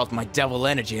Mode, I felt my devil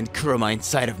energy and Kurama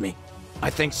inside of me. I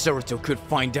think Soruto could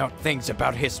find out things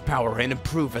about his power and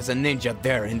improve as a ninja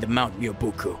there in the Mount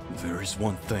Myobuku. There is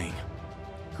one thing.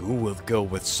 Who will go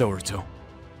with Soruto?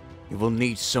 You will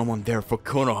need someone there for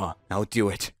Konoha. I'll do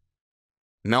it.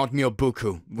 Mount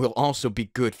Myobuku will also be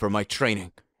good for my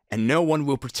training, and no one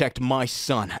will protect my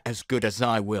son as good as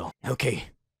I will. Okay,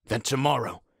 then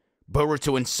tomorrow,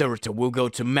 Boruto and Soruto will go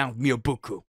to Mount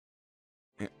Myobuku.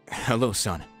 Hello,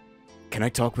 son. Can I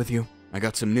talk with you? I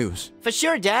got some news. For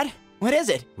sure, Dad. What is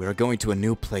it? We're going to a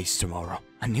new place tomorrow.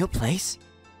 A new place?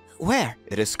 Where?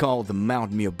 It is called the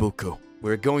Mount Myobuku.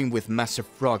 We're going with massive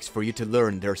frogs for you to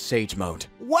learn their Sage Mode.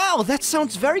 Wow, that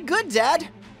sounds very good, Dad.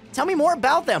 Tell me more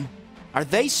about them. Are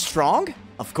they strong?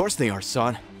 Of course they are,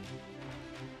 son.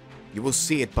 You will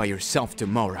see it by yourself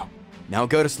tomorrow. Now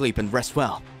go to sleep and rest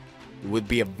well. It would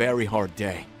be a very hard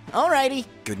day. Alrighty.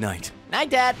 Good night. Night,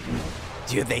 Dad.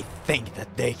 Do they think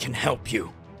that they can help you?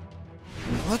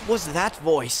 What was that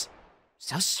voice?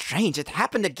 So strange, it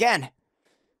happened again.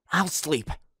 I'll sleep.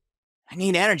 I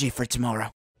need energy for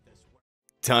tomorrow.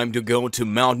 Time to go to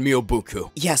Mount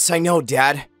Myobuku. Yes, I know,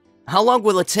 Dad. How long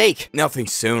will it take? Nothing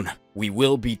soon. We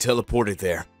will be teleported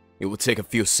there. It will take a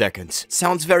few seconds.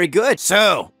 Sounds very good.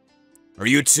 So, are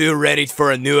you two ready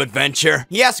for a new adventure?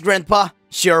 Yes, Grandpa.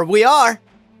 Sure we are.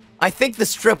 I think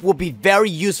this trip will be very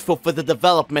useful for the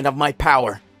development of my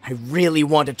power. I really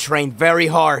want to train very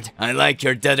hard. I like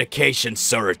your dedication,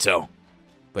 Soruto.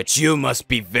 But you must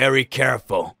be very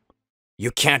careful.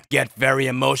 You can't get very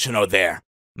emotional there.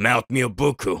 Mount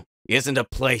Myobuku isn't a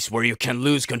place where you can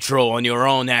lose control on your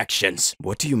own actions.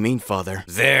 What do you mean, Father?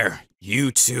 There,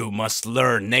 you two must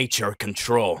learn nature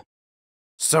control.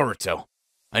 Soruto,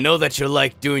 I know that you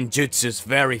like doing jutsus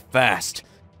very fast,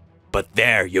 but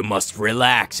there you must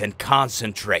relax and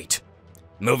concentrate.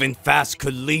 Moving fast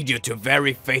could lead you to a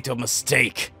very fatal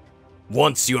mistake.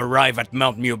 Once you arrive at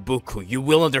Mount Myobuku, you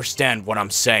will understand what I'm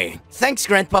saying. Thanks,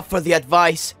 Grandpa, for the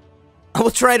advice. I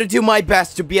will try to do my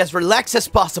best to be as relaxed as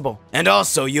possible. And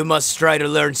also, you must try to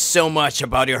learn so much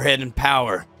about your hidden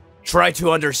power. Try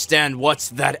to understand what's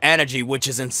that energy which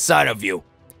is inside of you,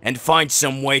 and find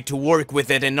some way to work with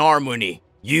it in harmony.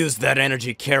 Use that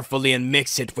energy carefully and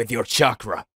mix it with your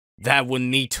chakra. That will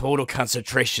need total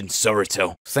concentration,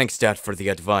 Soruto. Thanks, Dad, for the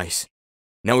advice.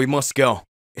 Now we must go.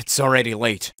 It's already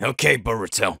late. Okay,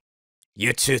 Boruto.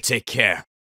 You two take care.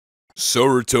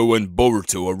 Soruto and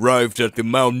Boruto arrived at the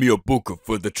Mount Myobuku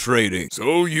for the training.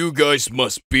 So you guys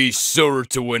must be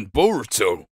Soruto and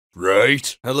Boruto,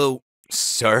 right? Hello,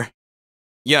 sir.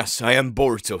 Yes, I am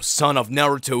Boruto, son of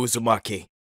Naruto Uzumaki.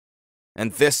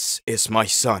 And this is my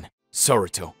son,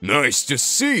 Soruto. Nice to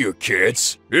see you,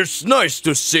 kids. It's nice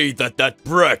to see that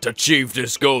brat achieved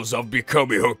his goals of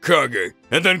becoming Hokage,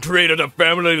 and then created a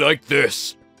family like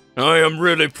this. I am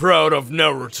really proud of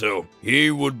Naruto. He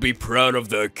would be proud of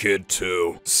that kid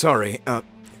too. Sorry,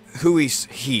 who is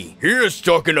he? He is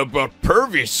talking about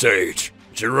Pervy Sage,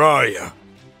 Jiraiya.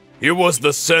 He was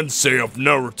the sensei of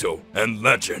Naruto and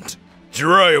legend.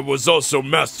 Jiraiya was also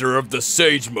master of the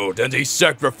Sage Mode, and he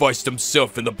sacrificed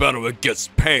himself in the battle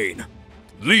against Pain,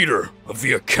 leader of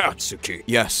the Akatsuki.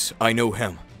 Yes, I know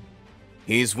him.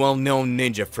 He's well-known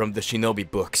ninja from the Shinobi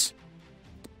books.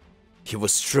 He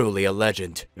was truly a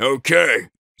legend. Okay,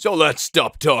 so let's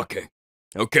stop talking.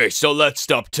 And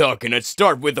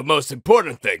start with the most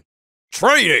important thing.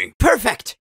 Training!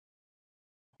 Perfect!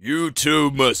 You two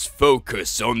must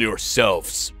focus on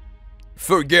yourselves.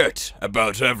 Forget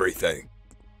about everything.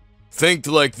 Think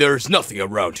like there's nothing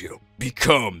around you.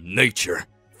 Become nature.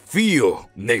 Feel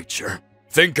nature.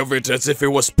 Think of it as if it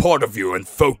was part of you and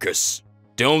focus.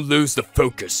 Don't lose the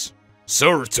focus.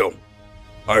 Soruto,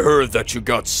 I heard that you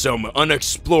got some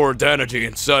unexplored energy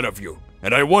inside of you,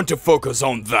 and I want to focus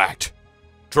on that.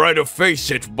 Try to face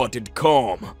it, but in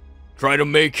calm. Try to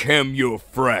make him your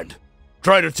friend.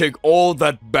 Try to take all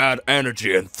that bad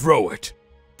energy and throw it.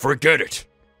 Forget it.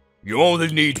 You only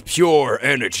need pure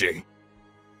energy,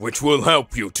 which will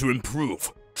help you to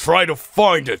improve. Try to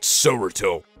find it,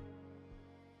 Soruto.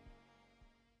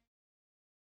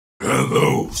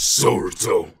 Hello,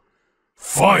 Soruto.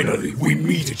 Finally, we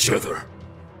meet each other.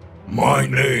 My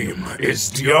name is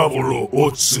Diavolo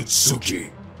Otsutsuki,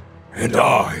 and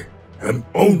I am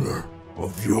owner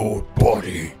of your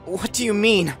body. What do you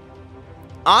mean?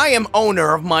 I am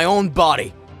owner of my own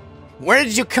body. Where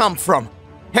did you come from?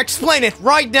 Explain it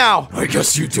right now! I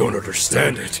guess you don't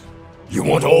understand it. You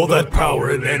want all that power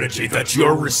and energy that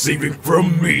you're receiving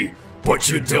from me, but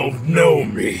you don't know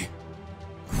me.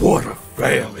 What a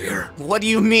failure. What do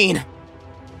you mean?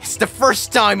 It's the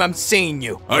first time I'm seeing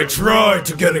you. I tried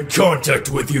to get in contact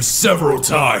with you several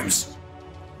times,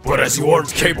 but as you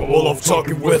aren't capable of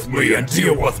talking with me and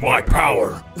deal with my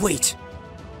power. Wait,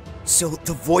 so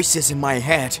the voices in my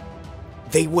head,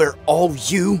 they were all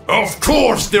you? Of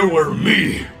course they were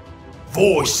me!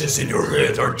 Voices in your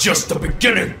head are just the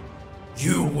beginning.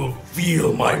 You will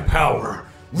feel my power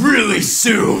really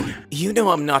soon. You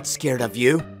know I'm not scared of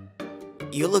you.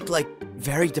 You look like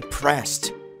very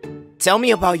depressed. Tell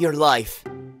me about your life.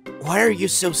 Why are you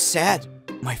so sad,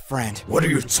 my friend? What are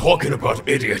you talking about,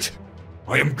 idiot?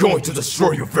 I am going to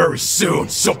destroy you very soon,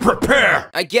 so prepare!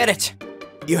 I get it.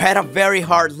 You had a very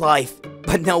hard life,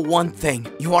 but know one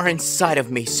thing. You are inside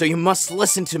of me, so you must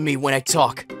listen to me when I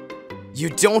talk. You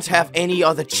don't have any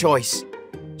other choice.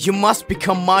 You must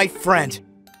become my friend.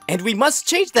 And we must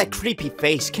change that creepy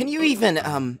face. Can you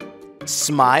even,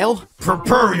 smile?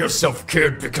 Prepare yourself,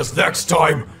 kid, because next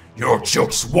time, Your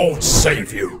jokes won't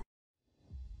save you.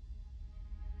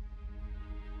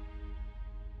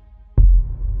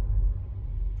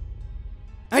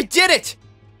 I did it!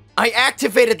 I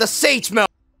activated the Sage Mode!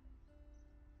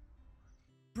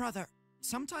 Brother,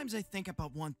 sometimes I think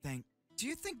about one thing. Do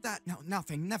you think that— No,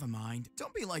 nothing, never mind.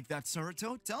 Don't be like that,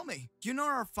 Soruto. Tell me. You know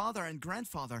our father and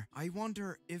grandfather. I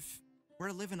wonder if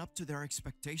we're living up to their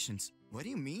expectations. What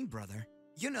do you mean, brother?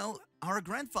 You know, our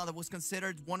grandfather was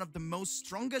considered one of the most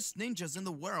strongest ninjas in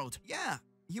the world. Yeah,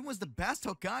 he was the best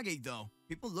Hokage though.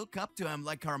 People look up to him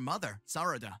like our mother,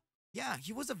 Sarada. Yeah,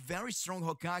 he was a very strong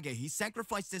Hokage. He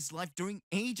sacrificed his life during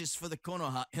ages for the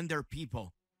Konoha and their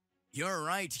people. You're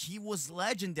right, he was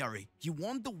legendary. He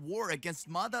won the war against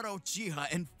Madara Uchiha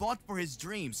and fought for his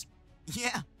dreams.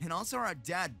 Yeah, and also our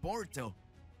dad, Boruto.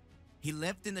 He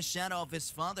lived in the shadow of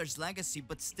his father's legacy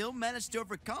but still managed to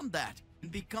overcome that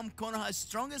and become Konoha's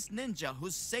strongest ninja who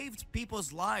saved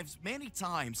people's lives many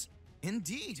times.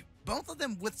 Indeed, both of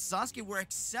them with Sasuke were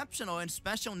exceptional and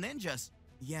special ninjas.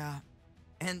 Yeah,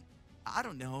 and I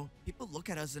don't know, people look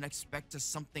at us and expect us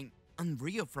something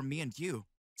unreal from me and you.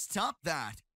 Stop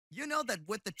that! You know that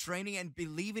with the training and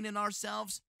believing in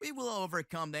ourselves, we will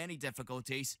overcome any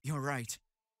difficulties. You're right.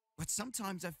 But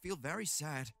sometimes I feel very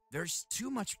sad. There's too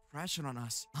much pressure on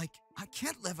us. Like, I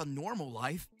can't live a normal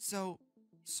life. So,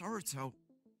 Soruto,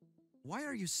 why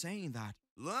are you saying that?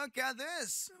 Look at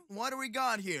this! What do we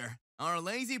got here? Our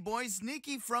lazy boy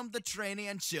Sneaky from the training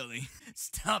and chilling.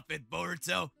 Stop it,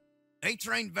 Boruto. They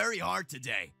trained very hard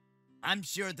today. I'm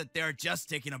sure that they're just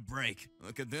taking a break.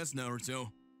 Look at this,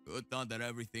 Naruto. Who thought that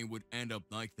everything would end up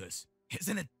like this?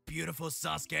 Isn't it beautiful,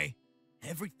 Sasuke?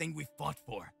 Everything we fought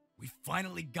for. We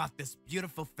finally got this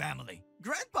beautiful family.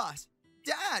 Grandpas!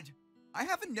 Dad! I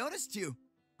haven't noticed you.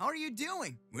 How are you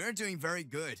doing? We're doing very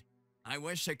good. I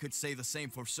wish I could say the same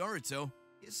for Soruto.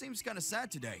 He seems kinda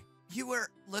sad today. You were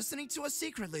listening to us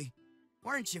secretly,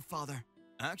 weren't you, father?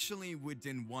 Actually, we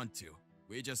didn't want to.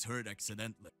 We just heard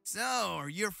accidentally. So,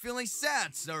 you're feeling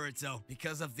sad, Soruto,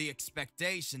 because of the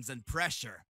expectations and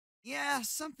pressure. Yeah,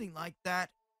 something like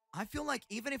that. I feel like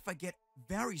even if I get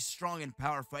very strong and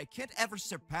powerful, I can't ever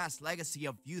surpass legacy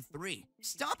of you three.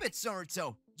 Stop it,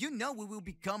 Soruto! You know we will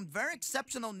become very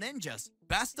exceptional ninjas,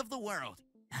 best of the world.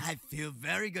 I feel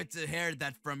very good to hear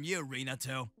that from you,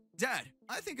 Minato. Dad,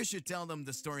 I think you should tell them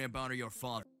the story about your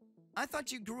father. I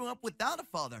thought you grew up without a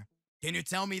father. Can you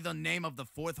tell me the name of the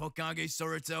fourth Hokage,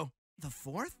 Soruto? The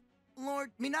fourth?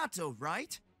 Lord Minato,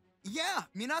 right? Yeah,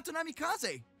 Minato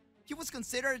Namikaze. He was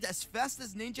considered as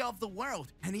fastest ninja of the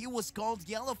world, and he was called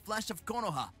Yellow Flash of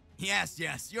Konoha. Yes,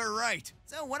 you're right.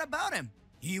 So what about him?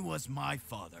 He was my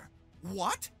father.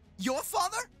 What? Your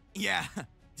father? Yeah.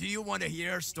 Do you want to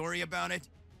hear a story about it?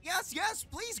 Yes,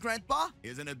 please, Grandpa.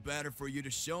 Isn't it better for you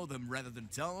to show them rather than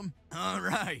tell them? All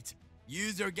right.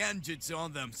 Use your Genjutsu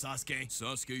on them, Sasuke.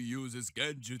 Sasuke uses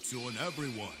Genjutsu on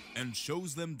everyone and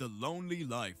shows them the lonely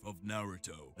life of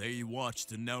Naruto. They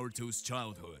watched Naruto's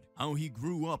childhood, how he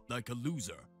grew up like a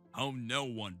loser, how no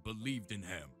one believed in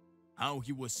him, how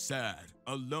he was sad,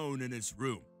 alone in his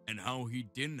room, and how he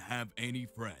didn't have any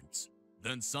friends.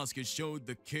 Then Sasuke showed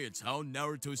the kids how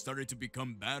Naruto started to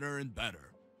become better and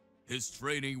better. His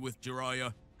training with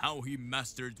Jiraiya, how he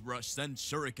mastered Rasen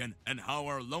Shuriken, and how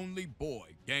our lonely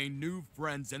boy gained new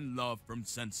friends and love from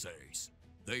senseis.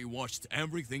 They watched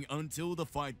everything until the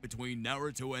fight between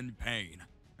Naruto and Pain.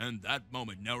 And that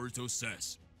moment Naruto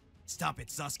says, "Stop it,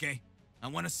 Sasuke. I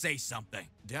want to say something."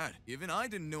 Dad, even I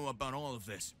didn't know about all of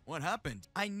this. What happened?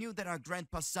 I knew that our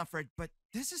grandpa suffered, but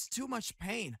this is too much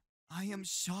pain. I am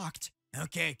shocked.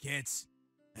 Okay, kids.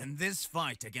 In this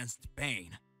fight against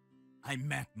Pain, I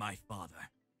met my father.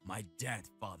 My dead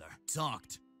father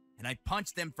talked, and I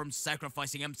punched him from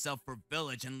sacrificing himself for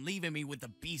village and leaving me with the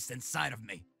beast inside of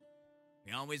me.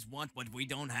 We always want what we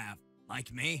don't have.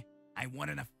 Like me, I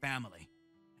wanted a family,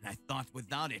 and I thought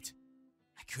without it,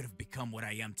 I could have become what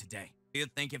I am today. You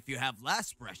think if you have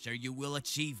less pressure, you will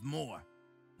achieve more.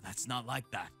 But that's not like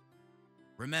that.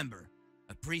 Remember,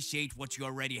 appreciate what you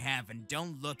already have and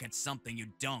don't look at something you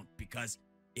don't, because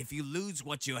if you lose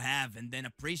what you have and then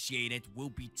appreciate it, will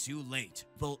be too late.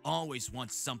 They'll always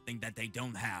want something that they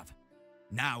don't have.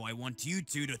 Now I want you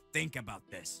two to think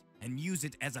about this and use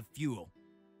it as a fuel.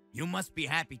 You must be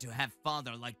happy to have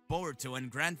father like Boruto and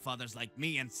grandfathers like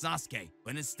me and Sasuke.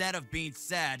 But instead of being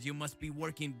sad, you must be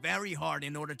working very hard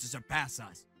in order to surpass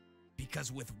us.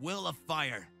 Because with will of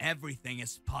fire, everything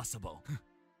is possible.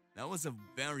 That was a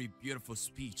very beautiful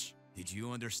speech. Did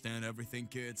you understand everything,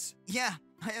 kids? Yeah,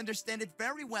 I understand it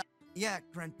very well. Yeah,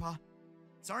 Grandpa.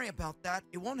 Sorry about that.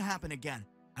 It won't happen again.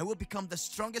 I will become the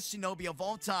strongest shinobi of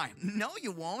all time. No,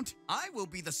 you won't. I will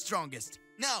be the strongest.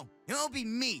 No, it'll be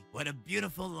me. What a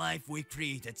beautiful life we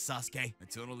created, Sasuke. I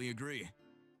totally agree.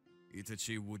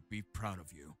 Itachi would be proud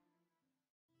of you.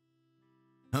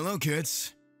 Hello,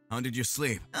 kids. How did you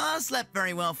sleep? I slept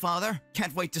very well, father.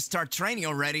 Can't wait to start training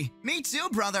already. Me too,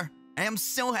 brother. I am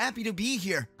so happy to be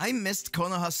here. I missed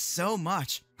Konoha so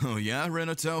much. Oh yeah,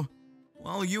 Renato?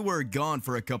 Well, you were gone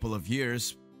for a couple of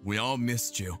years. We all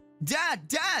missed you. Dad!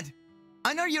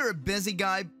 I know you're a busy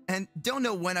guy and don't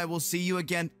know when I will see you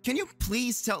again. Can you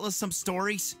please tell us some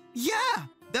stories? Yeah!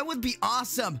 That would be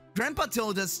awesome! Grandpa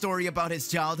told us a story about his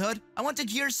childhood. I want to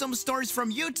hear some stories from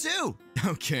you too!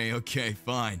 Okay,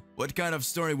 fine. What kind of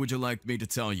story would you like me to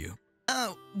tell you?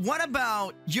 What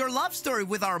about your love story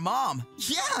with our mom?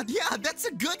 Yeah, that's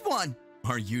a good one!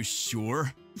 Are you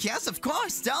sure? Yes, of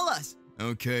course, tell us!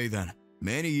 Okay then.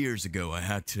 Many years ago, I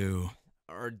had to...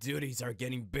 Our duties are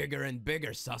getting bigger and bigger,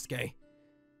 Sasuke.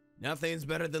 Nothing's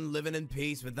better than living in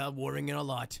peace without worrying a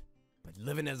lot. But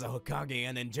living as a Hokage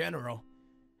and in general,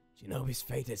 Shinobi's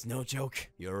fate is no joke.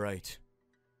 You're right.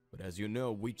 But as you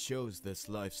know, we chose this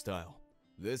lifestyle.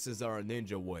 This is our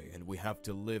ninja way, and we have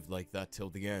to live like that till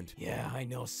the end. Yeah, I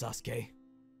know, Sasuke.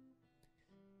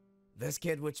 This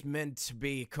kid which meant to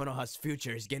be Konoha's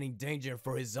future is getting danger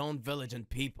for his own village and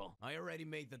people. I already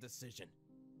made the decision.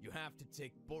 You have to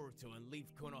take Boruto and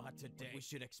leave Konoha today. What we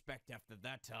should expect after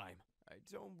that time. I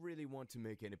don't really want to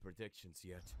make any predictions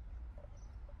yet.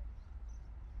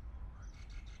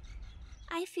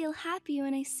 I feel happy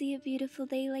when I see a beautiful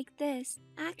day like this.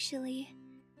 Actually,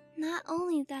 not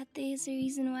only that day is the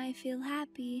reason why I feel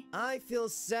happy. I feel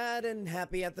sad and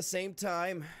happy at the same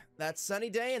time. That sunny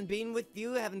day and being with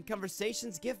you, having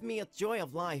conversations, give me a joy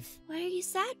of life. Why are you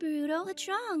sad, Boruto? What's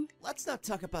wrong? Let's not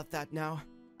talk about that now.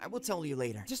 I will tell you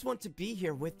later. Just want to be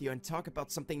here with you and talk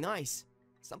about something nice.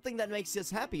 Something that makes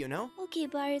us happy, you know? Okay,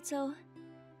 Boruto.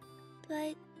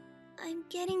 But I'm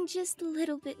getting just a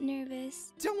little bit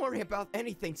nervous. Don't worry about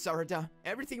anything, Sarada.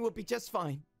 Everything will be just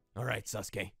fine. Alright,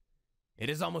 Sasuke. It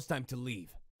is almost time to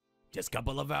leave. Just a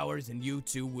couple of hours and you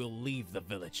two will leave the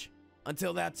village.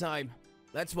 Until that time,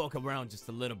 let's walk around just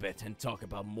a little bit and talk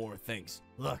about more things.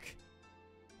 Look,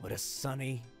 what a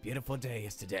sunny, beautiful day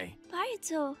is today.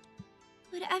 Boruto,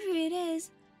 whatever it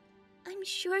is, I'm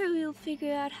sure we'll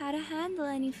figure out how to handle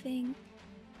anything.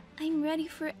 I'm ready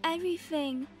for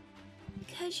everything.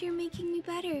 Because you're making me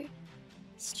better.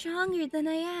 Stronger than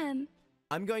I am.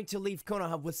 I'm going to leave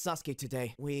Konoha with Sasuke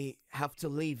today. We have to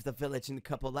leave the village in a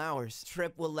couple hours.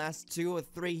 Trip will last 2 or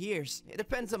 3 years. It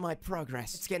depends on my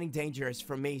progress. It's getting dangerous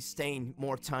for me staying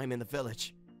more time in the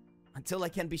village. Until I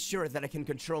can be sure that I can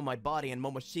control my body and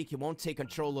Momoshiki won't take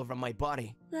control over my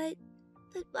body. But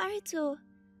Boruto,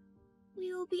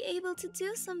 we will be able to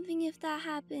do something if that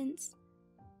happens.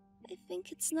 I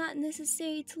think it's not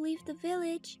necessary to leave the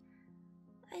village.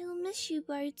 I will miss you,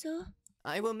 Boruto.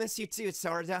 I will miss you too,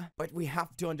 Sarada. But we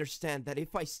have to understand that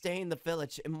if I stay in the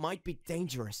village, it might be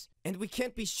dangerous. And we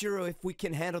can't be sure if we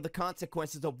can handle the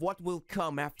consequences of what will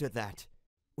come after that.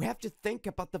 We have to think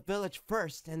about the village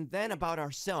first, and then about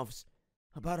ourselves.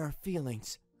 About our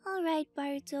feelings. Alright,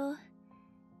 Boruto.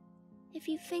 If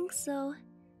you think so,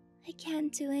 I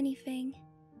can't do anything.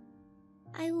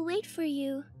 I will wait for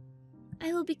you.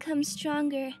 I will become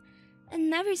stronger and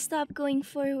never stop going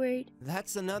forward.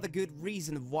 That's another good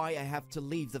reason why I have to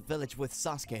leave the village with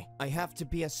Sasuke. I have to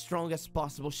be as strong as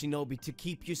possible, Shinobi, to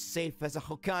keep you safe as a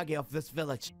Hokage of this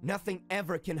village. Nothing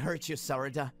ever can hurt you,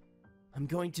 Sarada. I'm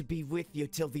going to be with you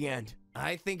till the end.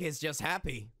 I think he's just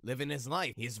happy, living his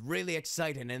life. He's really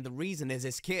excited and the reason is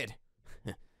his kid.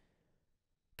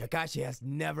 Kakashi has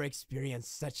never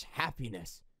experienced such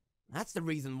happiness. That's the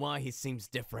reason why he seems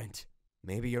different.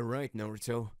 Maybe you're right,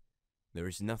 Naruto. There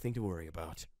is nothing to worry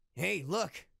about. Hey,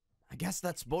 look! I guess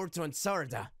that's Boruto and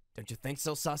Sarada. Don't you think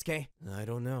so, Sasuke? I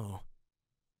don't know.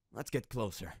 Let's get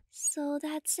closer. So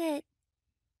that's it.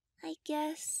 I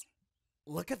guess.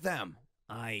 Look at them.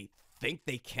 I think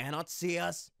they cannot see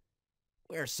us.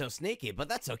 We're so sneaky, but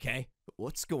that's okay.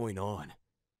 What's going on?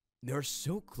 They're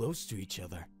so close to each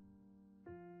other.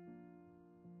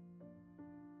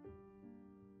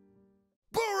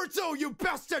 Boruto, you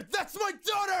bastard! That's my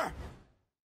daughter!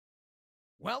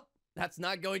 Well, that's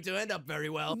not going to end up very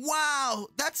well. Wow,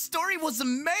 that story was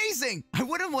amazing! I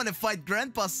wouldn't want to fight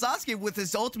Grandpa Sasuke with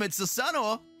his ultimate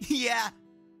Susanoo. Yeah.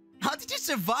 How did you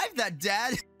survive that,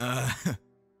 Dad?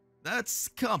 That's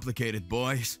complicated,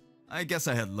 boys. I guess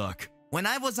I had luck. When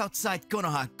I was outside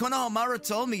Konohamaru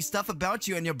told me stuff about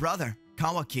you and your brother,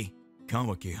 Kawaki.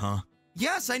 Kawaki, huh?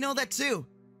 Yes, I know that too.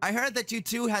 I heard that you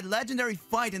two had legendary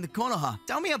fight in the Konoha.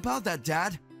 Tell me about that,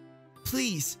 Dad.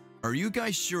 Please. Are you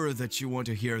guys sure that you want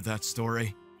to hear that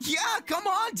story? Yeah, come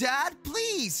on, Dad,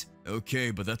 please!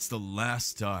 Okay, but that's the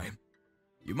last time.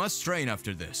 You must train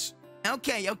after this.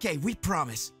 Okay, we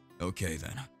promise. Okay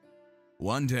then.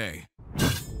 One day.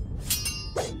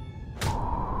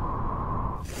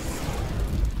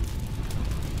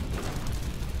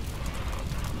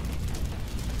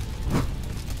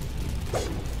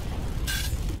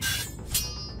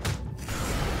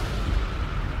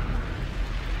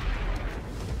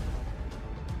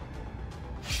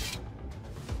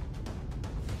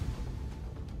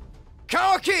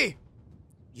 Kawaki!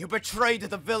 You betrayed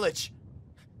the village.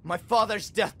 My father's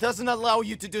death doesn't allow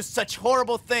you to do such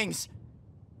horrible things.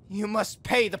 You must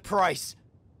pay the price.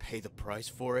 Pay the price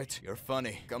for it? You're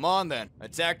funny. Come on then.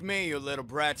 Attack me, you little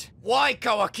brat. Why,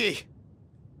 Kawaki?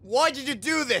 Why did you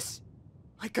do this?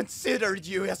 I considered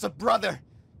you as a brother,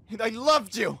 and I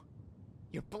loved you.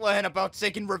 Your plan about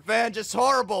taking revenge is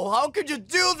horrible. How could you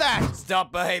do that?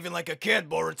 Stop behaving like a kid,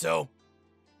 Boruto.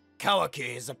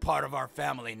 Kawaki is a part of our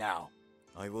family now.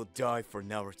 I will die for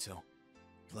Naruto.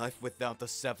 Life without the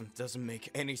seventh doesn't make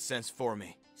any sense for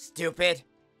me. Stupid.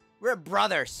 We're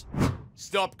brothers.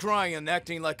 Stop crying and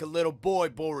acting like a little boy,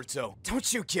 Boruto.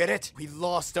 Don't you get it? We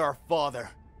lost our father.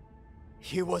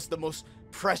 He was the most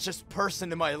precious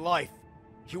person in my life.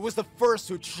 He was the first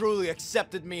who truly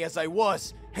accepted me as I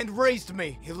was and raised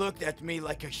me. He looked at me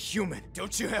like a human.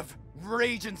 Don't you have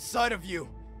rage inside of you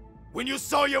when you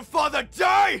saw your father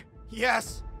die?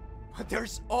 Yes, but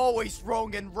there's always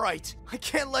wrong and right. I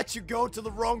can't let you go to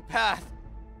the wrong path.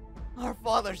 Our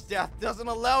father's death doesn't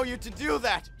allow you to do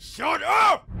that. Shut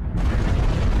up!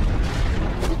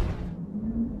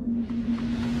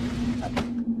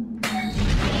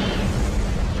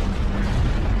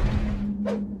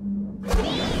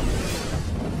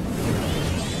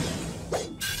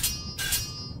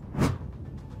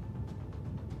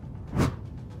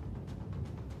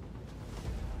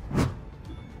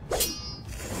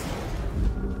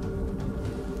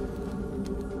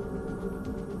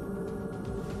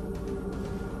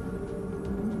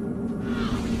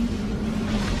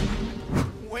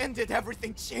 When did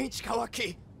everything change,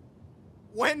 Kawaki?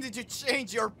 When did you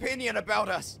change your opinion about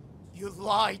us? You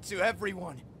lied to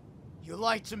everyone. You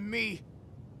lied to me.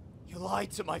 You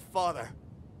lied to my father.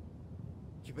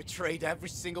 You betrayed every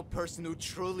single person who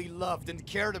truly loved and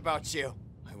cared about you.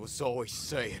 I was always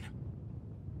saying,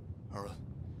 our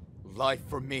life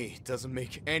for me doesn't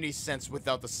make any sense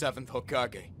without the seventh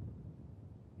Hokage.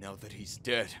 Now that he's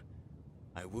dead,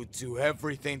 I will do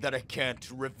everything that I can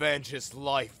to revenge his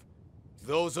life.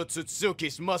 Those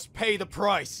Otsutsukis must pay the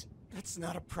price. That's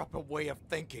not a proper way of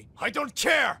thinking. I don't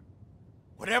care!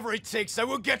 Whatever it takes, I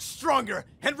will get stronger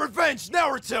and revenge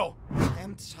Naruto! I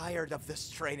am tired of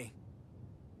this training.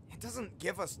 It doesn't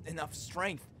give us enough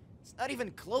strength. It's not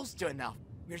even close to enough.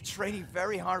 We're training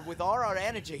very hard with all our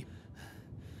energy.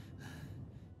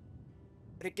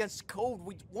 But against Code,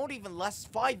 we won't even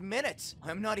last 5 minutes.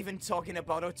 I'm not even talking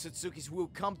about Otsutsukis who will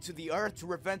come to the earth to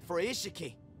revenge for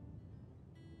Ishiki.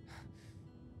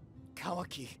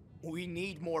 Kawaki, we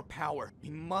need more power. We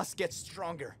must get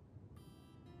stronger.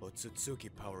 Otsutsuki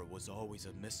power was always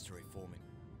a mystery for me.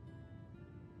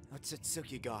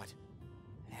 Otsutsuki God,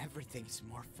 everything's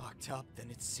more fucked up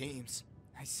than it seems.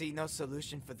 I see no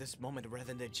solution for this moment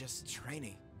rather than just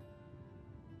training.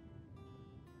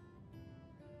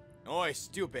 Oi,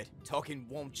 stupid. Talking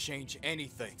won't change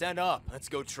anything. Stand up, let's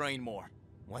go train more.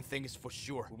 One thing is for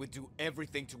sure, we will do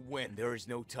everything to win. There is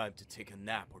no time to take a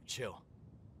nap or chill.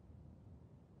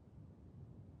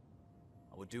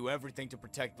 I will do everything to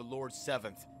protect the Lord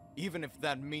Seventh, even if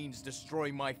that means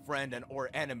destroying my friend and or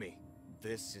enemy.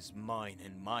 This is mine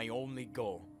and my only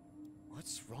goal.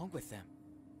 What's wrong with them?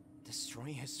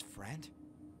 Destroying his friend?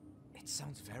 It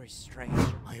sounds very strange.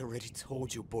 I already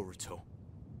told you, Boruto.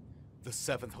 The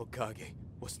seventh Hokage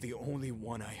was the only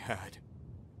one I had.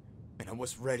 And I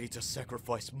was ready to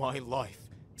sacrifice my life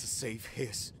to save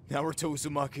his. Naruto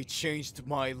Uzumaki changed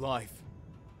my life.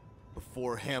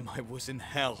 Before him, I was in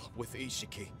hell with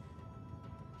Ishiki.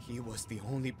 He was the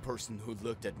only person who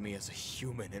looked at me as a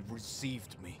human and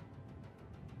received me.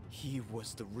 He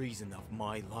was the reason of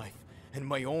my life, and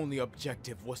my only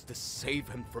objective was to save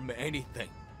him from anything.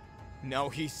 Now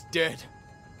he's dead,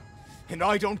 and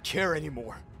I don't care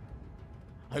anymore.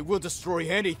 I will destroy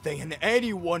anything and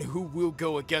anyone who will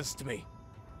go against me.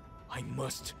 I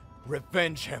must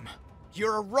revenge him.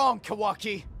 You're wrong,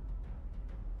 Kawaki!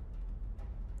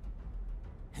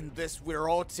 In this, we're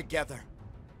all together.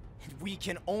 And we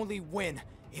can only win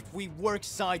if we work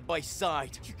side by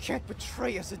side. You can't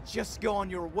betray us and just go on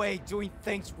your way doing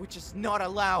things which is not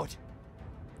allowed.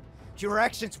 Your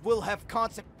actions will have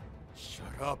consequences.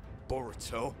 Shut up,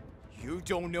 Boruto. You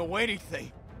don't know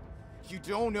anything. You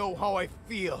don't know how I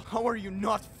feel. How are you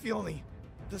not feeling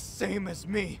the same as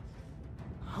me?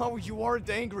 How you aren't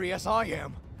angry as I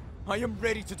am? I am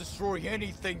ready to destroy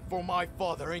anything for my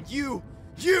father, and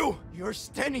you're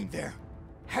standing there,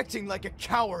 acting like a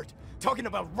coward, talking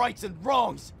about rights and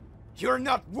wrongs. You're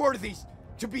not worthy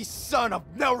to be son of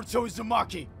Naruto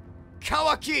Uzumaki.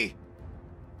 Kawaki!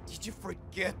 Did you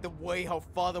forget the way how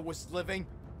father was living?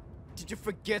 Did you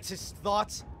forget his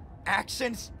thoughts,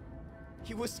 actions?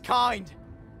 He was kind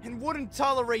and wouldn't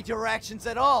tolerate your actions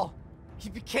at all. He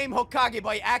became Hokage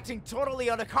by acting totally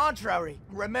on the contrary.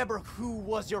 Remember who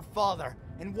was your father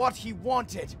and what he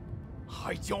wanted.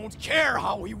 I don't care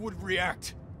how he would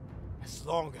react, as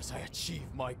long as I achieve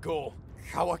my goal.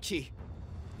 Kawaki,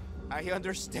 I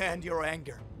understand your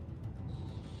anger.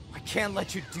 I can't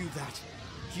let you do that.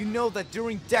 You know that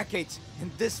during decades in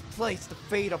this place, the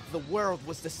fate of the world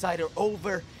was decided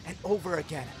over and over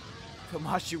again. From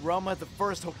Hashirama, the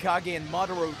first Hokage, and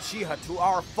Madara Uchiha to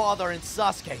our father and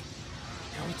Sasuke.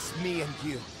 Now it's me and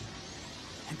you.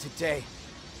 And today,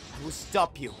 I will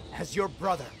stop you as your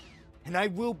brother, and I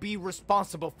will be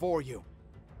responsible for you.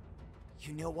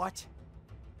 You know what?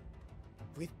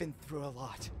 We've been through a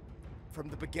lot. From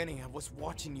the beginning, I was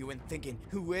watching you and thinking,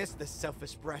 who is this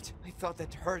selfish brat? I thought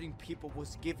that hurting people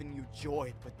was giving you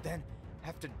joy, but then,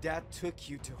 after Dad took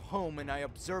you to home and I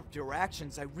observed your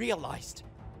actions, I realized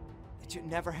that you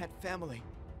never had family.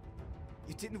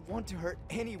 You didn't want to hurt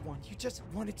anyone, you just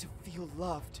wanted to feel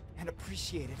loved and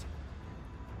appreciated.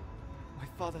 My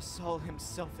father saw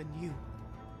himself in you.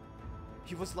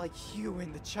 He was like you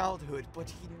in the childhood, but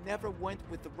he never went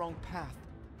with the wrong path.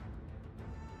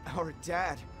 Our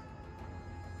dad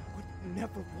would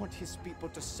never want his people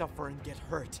to suffer and get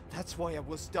hurt. That's why I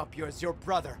will stop you as your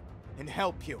brother and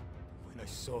help you. When I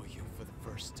saw you for the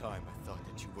first time, I thought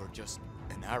that you were just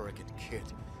an arrogant kid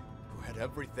who had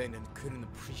everything and couldn't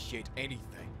appreciate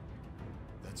anything.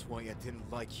 That's why I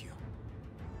didn't like you.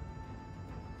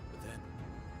 But then,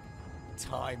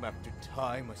 time after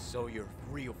time, I saw your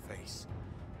real face.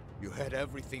 You had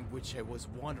everything which I was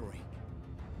wondering.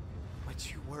 But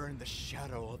you were in the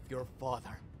shadow of your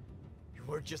father. You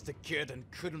were just a kid and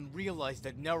couldn't realize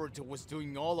that Naruto was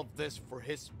doing all of this for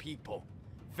his people,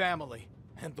 family,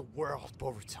 and the world.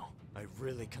 Boruto, I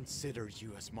really consider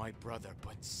you as my brother,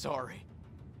 but sorry.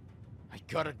 I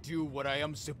gotta do what I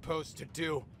am supposed to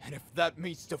do, and if that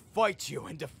means to fight you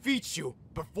and defeat you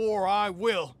before I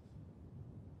will,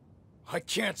 I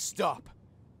can't stop.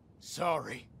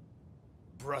 Sorry,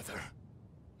 brother.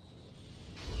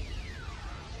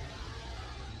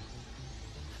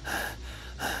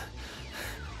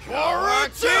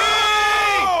 Kodachi!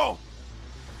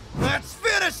 Let's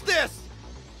finish this!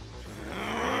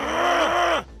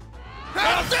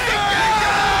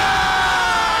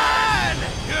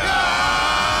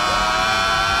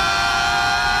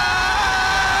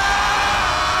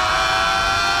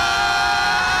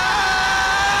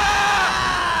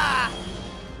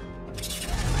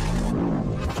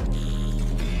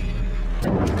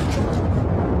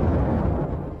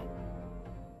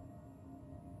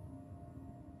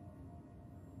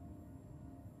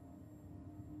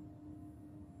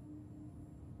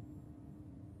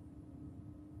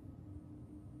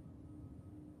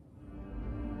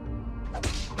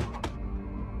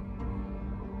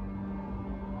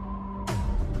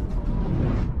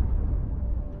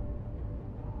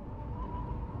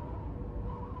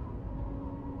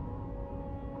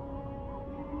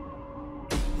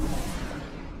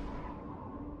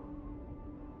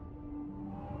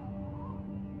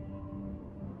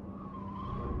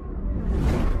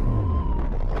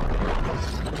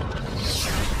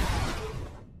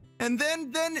 And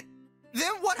then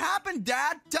what happened,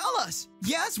 Dad? Tell us.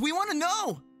 Yes, we want to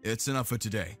know. It's enough for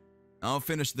today. I'll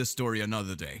finish this story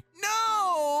another day.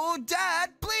 No,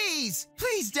 Dad, please.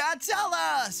 Please, Dad, tell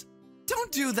us.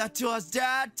 Don't do that to us,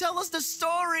 Dad. Tell us the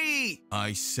story.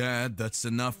 I said that's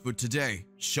enough for today.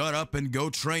 Shut up and go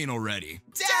train already.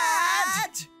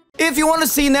 Dad! If you want to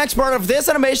see next part of this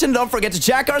animation, don't forget to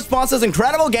check our sponsor's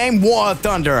incredible game, War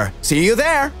Thunder. See you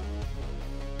there!